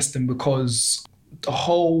interesting because the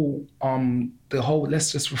whole,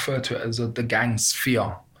 let's just refer to it as the gang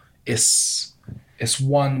sphere. It's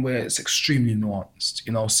one where it's extremely nuanced,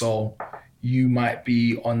 you know, so you might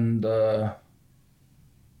be on the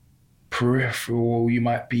peripheral, you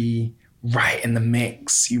might be right in the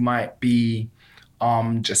mix, you might be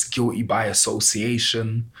just guilty by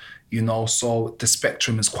association, you know, so the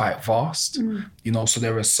spectrum is quite vast, you know, so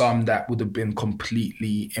there are some that would have been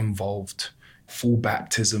completely involved, full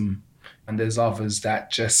baptism, and there's others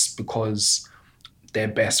that just because their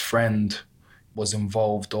best friend was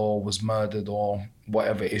involved or was murdered or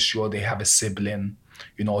whatever issue, or they have a sibling,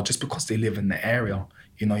 you know, just because they live in the area,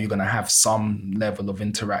 you know, you're going to have some level of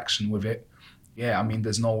interaction with it. Yeah, I mean,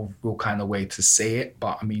 there's no real kind of way to say it,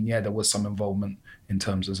 but I mean, yeah, there was some involvement in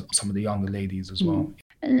terms of some of the younger ladies as well.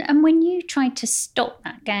 And when you tried to stop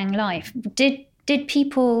that gang life, did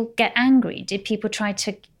people get angry? Did people try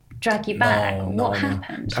to drag you back? What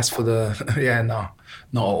happened? That's for the, not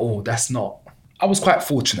at all. That's not. I was quite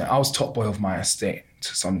fortunate. I was top boy of my estate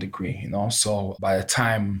to some degree, you know, so by the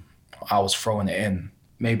time I was throwing it in,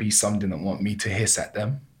 maybe some didn't want me to hiss at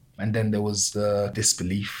them. And then there was the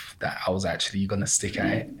disbelief that I was actually going to stick at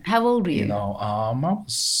it. How old were you? You know, I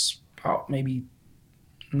was about maybe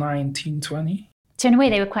 19, 20. So in a way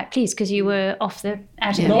they were quite pleased because you were out of the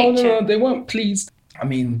picture. No, they weren't pleased. I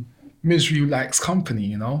mean, misery likes company,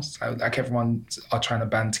 you know? So, like everyone are trying to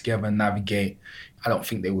band together and navigate. I don't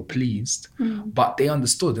think they were pleased, but they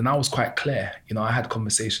understood. And I was quite clear. You know, I had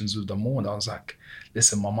conversations with them all and I was like,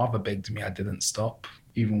 listen, my mother begged me, I didn't stop.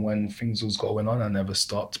 Even when things was going on, I never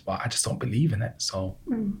stopped, but I just don't believe in it. So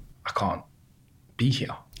I can't be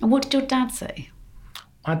here. And what did your dad say?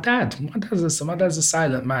 My dad's a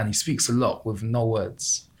silent man. He speaks a lot with no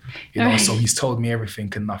words. You know, so he's told me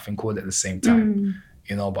everything and nothing all at the same time.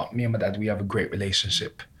 You know, but me and my dad, we have a great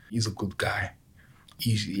relationship. He's a good guy.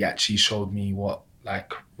 He actually showed me what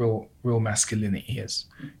like real masculinity is,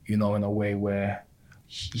 you know, in a way where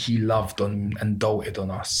he loved on and doted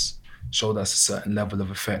on us, showed us a certain level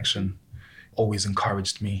of affection, always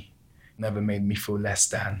encouraged me, never made me feel less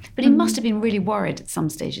than. But he must have been really worried at some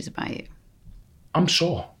stages about you. I'm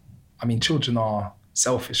sure. I mean, children are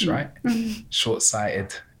selfish, right?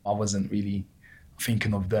 Short-sighted. I wasn't really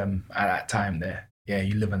thinking of them at that time there. Yeah,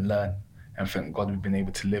 you live and learn. And thank God we've been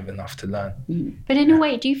able to live enough to learn. But in a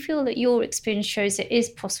way, do you feel that your experience shows it is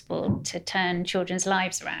possible to turn children's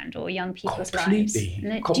lives around or young people's lives?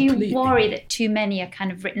 Do you worry that too many are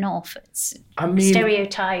kind of written off? It's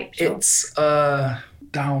stereotyped? It's a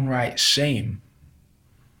downright shame.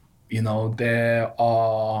 You know, there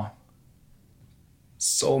are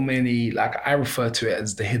so many, like I refer to it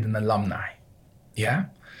as the hidden alumni. Yeah?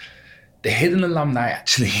 The hidden alumni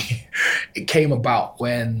actually, it came about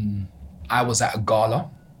when I was at a gala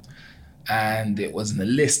and it was in a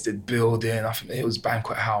listed building. I think it was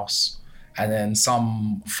banquet house. And then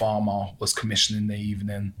some farmer was commissioning the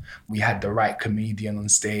evening. We had the right comedian on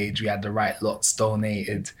stage. We had the right lots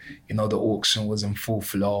donated. You know, the auction was in full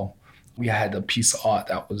flow. We had a piece of art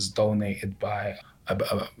that was donated by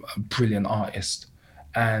a brilliant artist.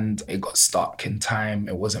 And it got stuck in time.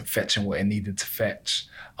 It wasn't fetching what it needed to fetch.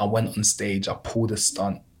 I went on stage, I pulled a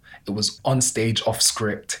stunt. It was on stage, off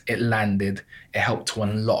script. It landed. It helped to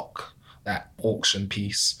unlock that auction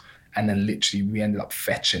piece. And then literally we ended up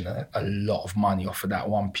fetching a lot of money off of that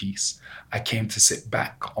one piece. I came to sit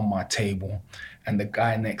back on my table And the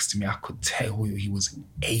guy next to me, I could tell he was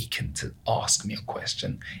aching to ask me a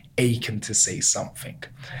question, aching to say something.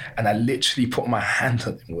 And I literally put my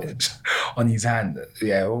hand on his hand,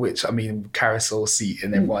 which, I mean, carousel seat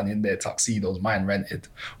and everyone in their tuxedos, mine rented.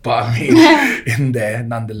 But I mean, in there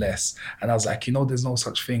nonetheless. And I was like, there's no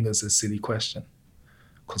such thing as a silly question,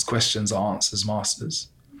 because questions are answers masters.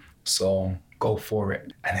 So go for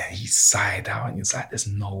it. And then he sighed out and he was like, there's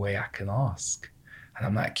no way I can ask. And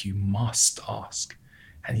I'm like, you must ask.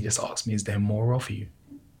 And he just asked me, is there more of you?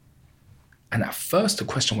 And at first the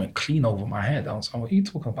question went clean over my head. I was like, what are you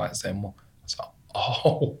talking about? Is there more? I was like,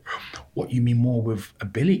 oh, what, you mean more with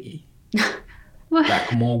ability?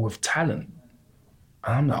 Like more with talent?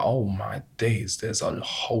 And I'm like, oh my days, there's a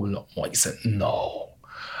whole lot more. He said, no.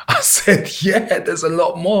 I said, yeah, there's a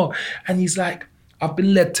lot more. And he's like, I've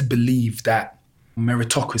been led to believe that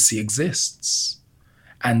meritocracy exists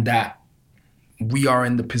and that we are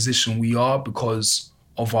in the position we are because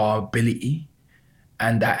of our ability,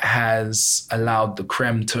 and that has allowed the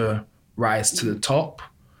creme to rise to the top,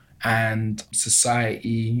 and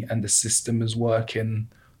society and the system is working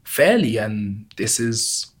fairly, and this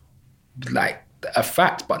is like a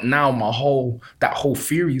fact. But now that whole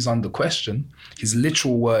theory is under question. His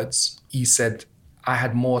literal words, he said, I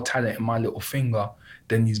had more talent in my little finger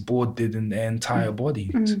than his board did in their entire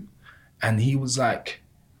body. And he was like,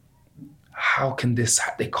 how can they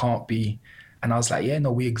can't be. And I was like, yeah,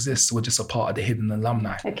 no, we exist. We're just a part of the hidden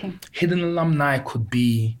alumni. Okay. Hidden alumni could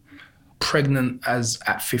be pregnant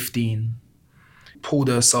at 15, pulled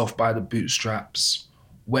herself by the bootstraps,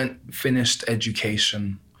 finished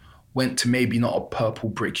education, went to maybe not a purple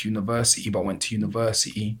brick university, but went to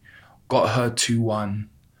university, got her 2-1,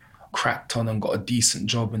 cracked on and got a decent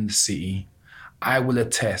job in the city. I will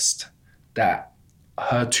attest that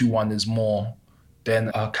her 2-1 is more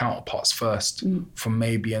than her counterparts first from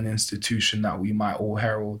maybe an institution that we might all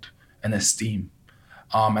herald and esteem.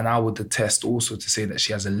 And I would attest also to say that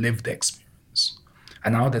she has a lived experience.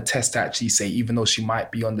 And I would attest to actually say, even though she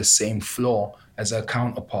might be on the same floor as her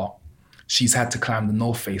counterpart, she's had to climb the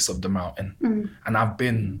north face of the mountain. And I've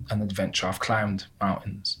been an adventurer, I've climbed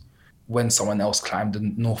mountains. When someone else climbed the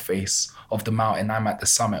north face of the mountain, I'm at the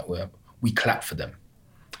summit where we clap for them.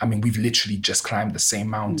 I mean, we've literally just climbed the same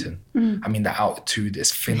mountain. I mean, the altitude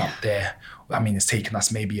is thin up there. I mean, it's taken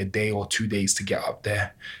us maybe a day or 2 days to get up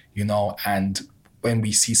there, and when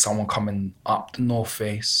we see someone coming up the north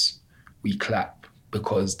face, we clap,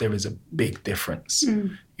 because there is a big difference.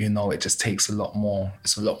 It just takes a lot more.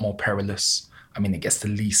 It's a lot more perilous. I mean, it gets the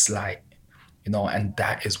least light, and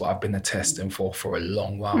that is what I've been attesting for a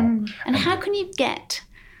long while. And how can you get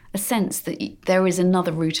a sense that there is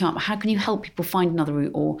another route up? How can you help people find another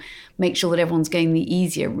route, or make sure that everyone's going the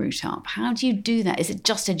easier route up? How do you do that? Is it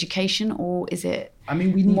just education, or is it I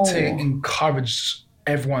mean, we need to encourage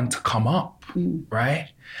everyone to come up, right?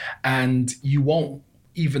 And you won't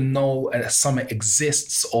even know a summit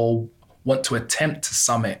exists or want to attempt to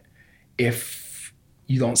summit if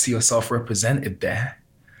you don't see yourself represented there.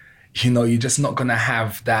 You're just not going to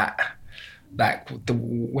have that.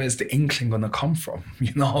 Where's the inkling gonna come from?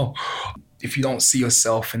 If you don't see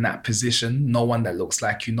yourself in that position, no one that looks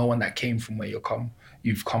like you, no one that came from where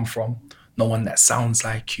you've come from, no one that sounds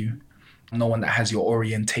like you, no one that has your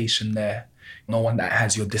orientation there, no one that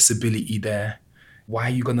has your disability there. Why are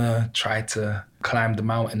you gonna try to climb the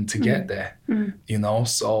mountain to get there?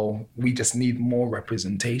 So we just need more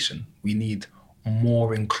representation. We need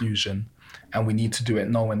more inclusion, and we need to do it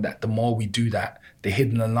knowing that the more we do that, the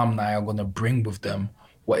hidden alumni are going to bring with them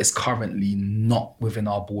what is currently not within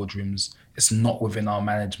our boardrooms. It's not within our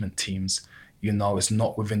management teams. It's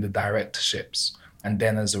not within the directorships. And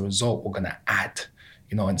then as a result, we're going to add,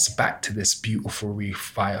 and it's back to this beautiful reef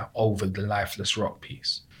fire over the lifeless rock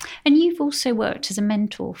piece. And you've also worked as a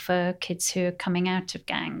mentor for kids who are coming out of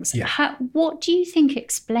gangs. Yeah. What do you think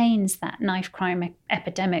explains that knife crime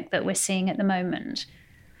epidemic that we're seeing at the moment?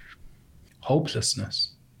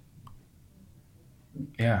 Hopelessness.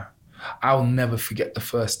 Yeah. I'll never forget the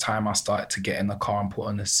first time I started to get in the car and put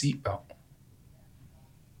on a seatbelt.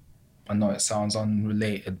 I know it sounds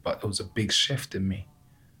unrelated, but it was a big shift in me.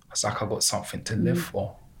 It's like I got something to live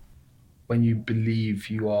for. When you believe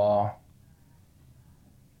you are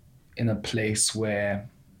in a place where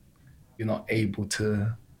you're not able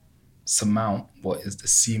to surmount what is the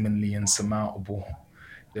seemingly insurmountable,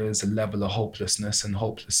 there is a level of hopelessness, and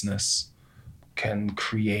hopelessness can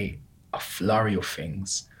create a flurry of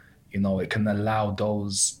things. It can allow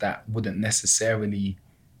those that wouldn't necessarily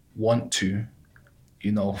want to,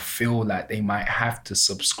 feel like they might have to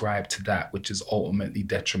subscribe to that, which is ultimately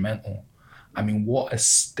detrimental. I mean, what a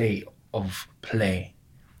state of play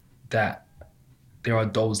that there are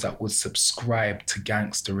those that would subscribe to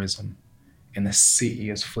gangsterism in a city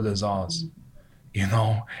as full as ours. You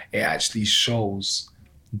know, it actually shows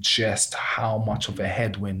just how much of a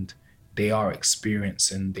headwind they are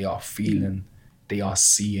experiencing, they are feeling, they are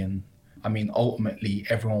seeing. I mean, ultimately,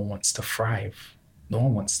 everyone wants to thrive. No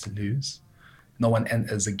one wants to lose. No one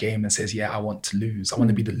enters a game and says, yeah, I want to lose. I want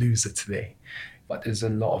to be the loser today. But there's a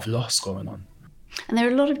lot of loss going on. And there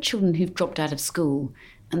are a lot of children who've dropped out of school.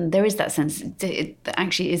 And there is that sense that it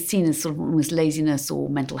actually is seen as sort of almost laziness or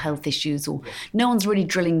mental health issues, or no one's really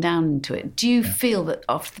drilling down into it. Do you feel that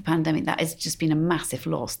after the pandemic, that has just been a massive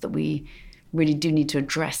loss that we really do need to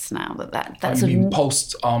address now? That's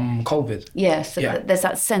post-COVID? Yes, there's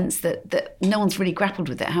that sense that no one's really grappled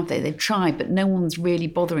with it, have they? They've tried, but no one's really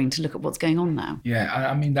bothering to look at what's going on now. Yeah,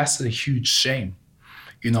 I mean, that's a huge shame,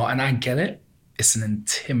 you know, and I get it. It's an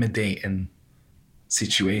intimidating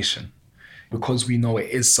situation, because we know it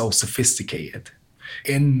is so sophisticated.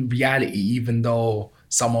 In reality, even though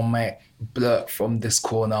someone might blurt from this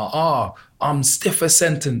corner, stiffer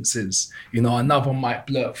sentences, you know, another might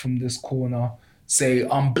blurt from this corner, say,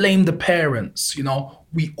 blame the parents, you know,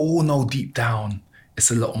 we all know deep down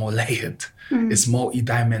it's a lot more layered. It's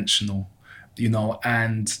multi-dimensional, you know,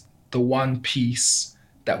 and the one piece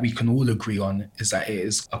that we can all agree on is that it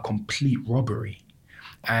is a complete robbery.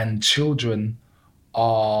 And children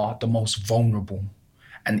are the most vulnerable,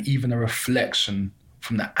 and even a reflection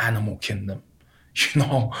from the animal kingdom. You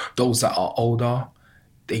know, those that are older,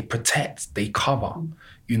 they protect, they cover,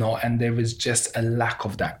 you know, and there is just a lack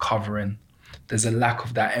of that covering. There's a lack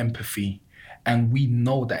of that empathy. And we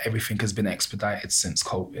know that everything has been expedited since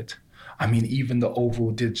COVID. I mean, even the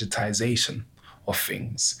overall digitization of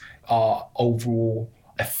things, our overall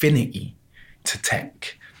affinity to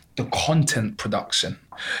tech, the content production,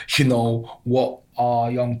 you know, what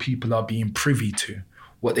our young people are being privy to,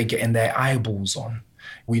 what they're getting their eyeballs on.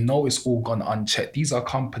 We know it's all gone unchecked. These are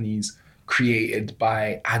companies created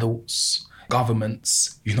by adults,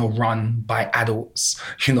 governments, you know, run by adults,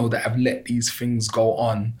 you know, that have let these things go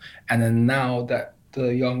on. And then now that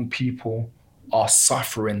the young people are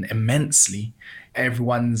suffering immensely,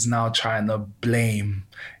 everyone's now trying to blame,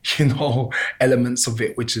 you know, elements of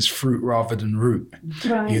it, which is fruit rather than root,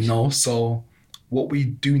 you know? So what we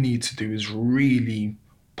do need to do is really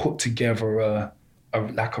put together a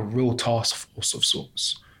real task force of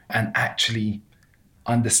sorts and actually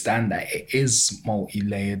understand that it is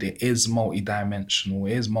multi-layered, it is multi-dimensional,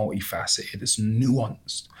 it is multifaceted, it's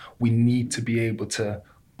nuanced. We need to be able to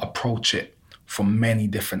approach it from many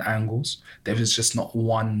different angles. There is just not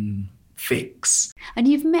one fix. And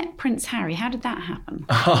you've met Prince Harry. How did that happen?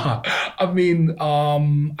 I mean,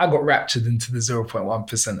 I got raptured into the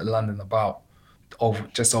 0.1% of London about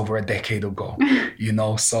just over a decade ago, you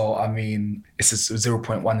know? So, I mean, it's just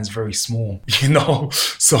 0.1 is very small, you know?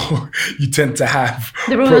 So you tend to have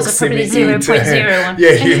the rules are probably 0.01.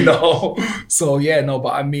 Yeah, you know? So, yeah, no,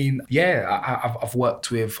 but I mean, yeah, I've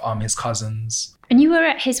worked with his cousins. And you were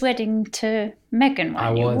at his wedding to Meghan,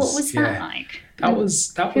 weren't you? What was that like? That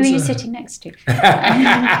was. Who were you sitting next to?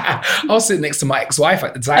 I was sitting next to my ex-wife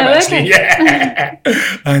at the time, actually. Yeah,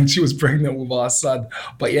 and she was pregnant with our son.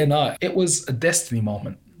 But yeah, no, it was a destiny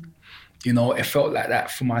moment. You know, it felt like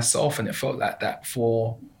that for myself, and it felt like that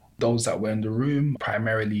for those that were in the room,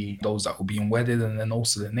 primarily those that were being wedded, and then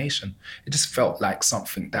also the nation. It just felt like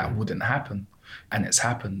something that wouldn't happen, and it's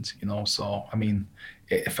happened. You know, so I mean,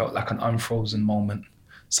 it felt like an unfrozen moment.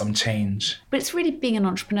 Some change. But it's really being an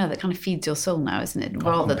entrepreneur that kind of feeds your soul now, isn't it?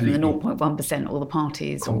 Rather than the 0.1% or the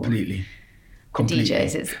parties completely. Or the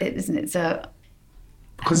DJs, isn't it? So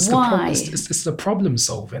because it's the problem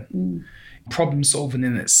solving. Problem solving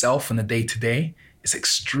in itself on a day-to-day is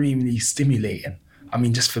extremely stimulating. I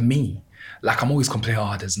mean, just for me, like I'm always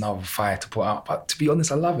complaining, there's another fire to put out. But to be honest,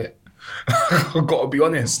 I love it. I've got to be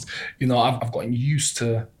honest. You know, I've gotten used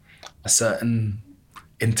to a certain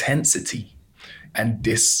intensity. And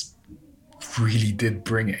this really did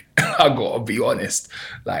bring it. I gotta be honest.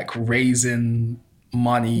 Like raising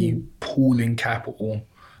money, pooling capital.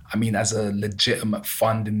 I mean, as a legitimate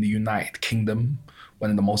fund in the United Kingdom, one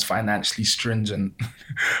of the most financially stringent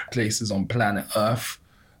places on planet Earth,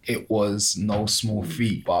 it was no small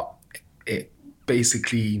feat, but it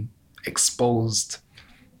basically exposed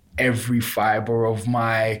every fiber of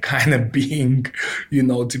my kind of being, you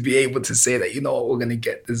know, to be able to say that, you know, we're going to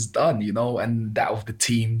get this done, you know, and that of the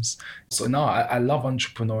teams. So no, I love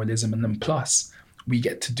entrepreneurialism. And then plus, we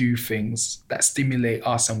get to do things that stimulate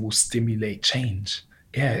us and will stimulate change.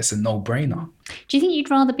 Yeah, it's a no-brainer. Do you think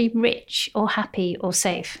you'd rather be rich or happy or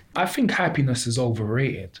safe? I think happiness is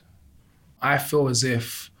overrated. I feel as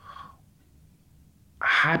if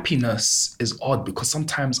happiness is odd because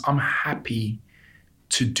sometimes I'm happy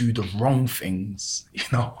to do the wrong things, you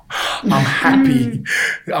know. I'm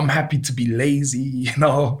happy to be lazy, you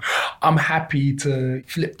know. I'm happy to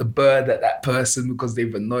flip the bird at that person because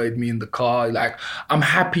they've annoyed me in the car. Like, I'm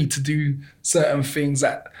happy to do certain things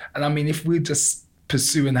and I mean, if we're just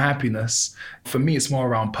pursuing happiness, for me, it's more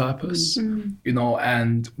around purpose, you know,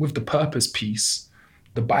 and with the purpose piece,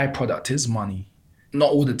 the byproduct is money. Not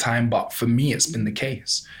all the time, but for me, it's been the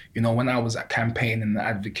case. You know, when I was campaigning and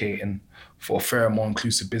advocating for a fairer, more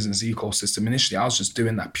inclusive business ecosystem, initially, I was just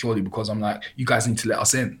doing that purely because I'm like, you guys need to let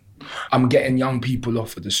us in. I'm getting young people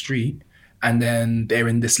off of the street and then they're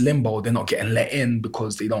in this limbo. They're not getting let in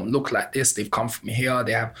because they don't look like this. They've come from here.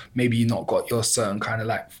 They have maybe not got your certain kind of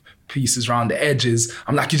like pieces around the edges.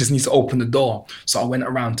 I'm like, you just need to open the door. So I went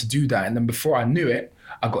around to do that. And then before I knew it,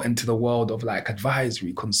 I got into the world of like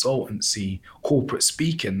advisory, consultancy, corporate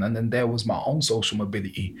speaking. And then there was my own social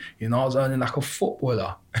mobility. You know, I was earning like a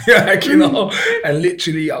footballer, like, you know, and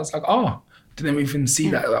literally I was like, didn't even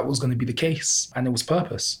see that was going to be the case. And it was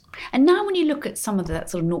purpose. And now when you look at some of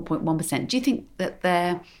that sort of 0.1%, do you think that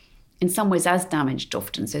they're in some ways as damaged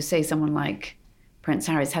often? So say someone like Prince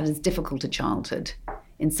Harry's had as difficult a childhood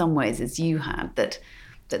in some ways as you had, that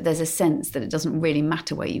there's a sense that it doesn't really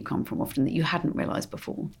matter where you come from often, that you hadn't realised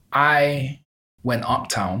before. I went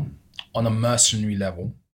uptown on a mercenary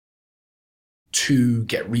level to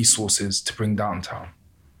get resources to bring downtown.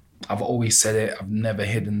 I've always said it, I've never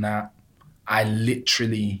hidden that. I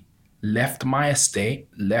literally left my estate,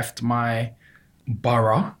 left my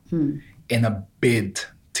borough in a bid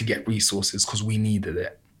to get resources because we needed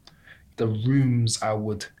it. The rooms I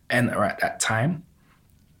would enter at that time,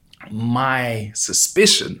 my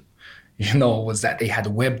suspicion, you know, was that they had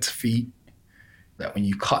webbed feet, that when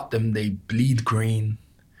you cut them, they bleed green.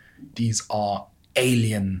 These are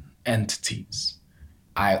alien entities.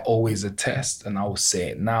 I always attest, and I will say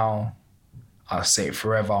it now, I'll say it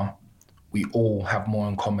forever, we all have more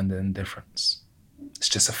in common than indifference. It's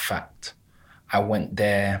just a fact. I went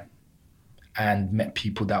there and met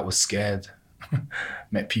people that were scared,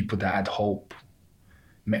 met people that had hope,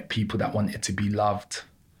 met people that wanted to be loved,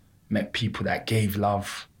 met people that gave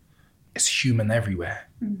love. It's human everywhere.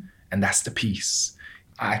 And that's the piece.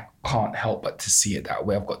 I can't help but to see it that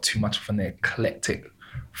way. I've got too much of an eclectic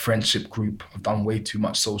friendship group. I've done way too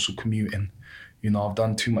much social commuting. You know, I've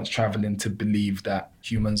done too much traveling to believe that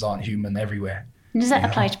humans aren't human everywhere. Does that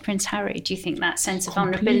apply to Prince Harry? Do you think that sense of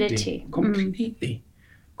vulnerability? Completely.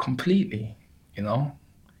 You know,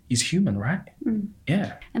 he's human, right?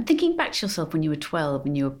 Yeah. And thinking back to yourself when you were 12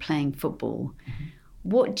 and you were playing football,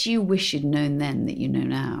 what do you wish you'd known then that you know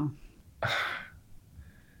now?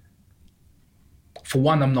 For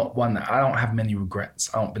one, I don't have many regrets.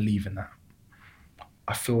 I don't believe in that.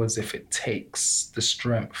 I feel as if it takes the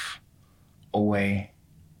strength away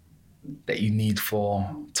that you need for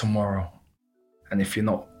tomorrow. And if you're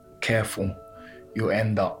not careful, you'll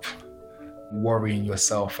end up worrying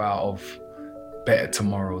yourself out of better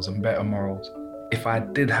tomorrows and better morals. If I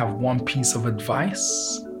did have one piece of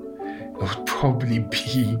advice, it would probably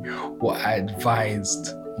be what I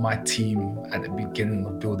advised my team at the beginning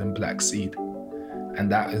of building Black Seed.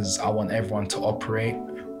 And that is, I want everyone to operate,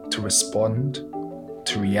 to respond,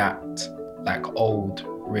 to react like old,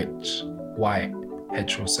 rich, white,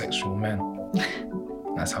 heterosexual men.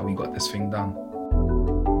 That's how we got this thing done.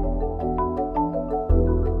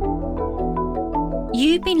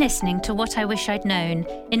 You've been listening to What I Wish I'd Known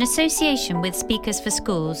in association with Speakers for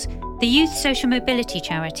Schools, the youth social mobility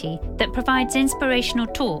charity that provides inspirational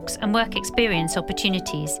talks and work experience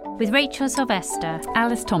opportunities, with Rachel Sylvester,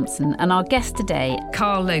 Alice Thompson, and our guest today,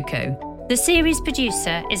 Karl Lokko. The series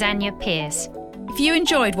producer is Anya Pierce. If you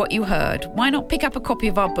enjoyed what you heard, why not pick up a copy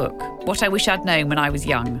of our book, What I Wish I'd Known When I Was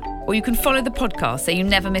Young? Or you can follow the podcast so you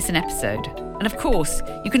never miss an episode. And of course,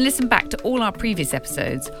 you can listen back to all our previous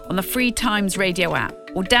episodes on the free Times Radio app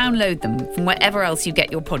or download them from wherever else you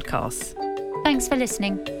get your podcasts. Thanks for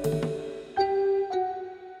listening.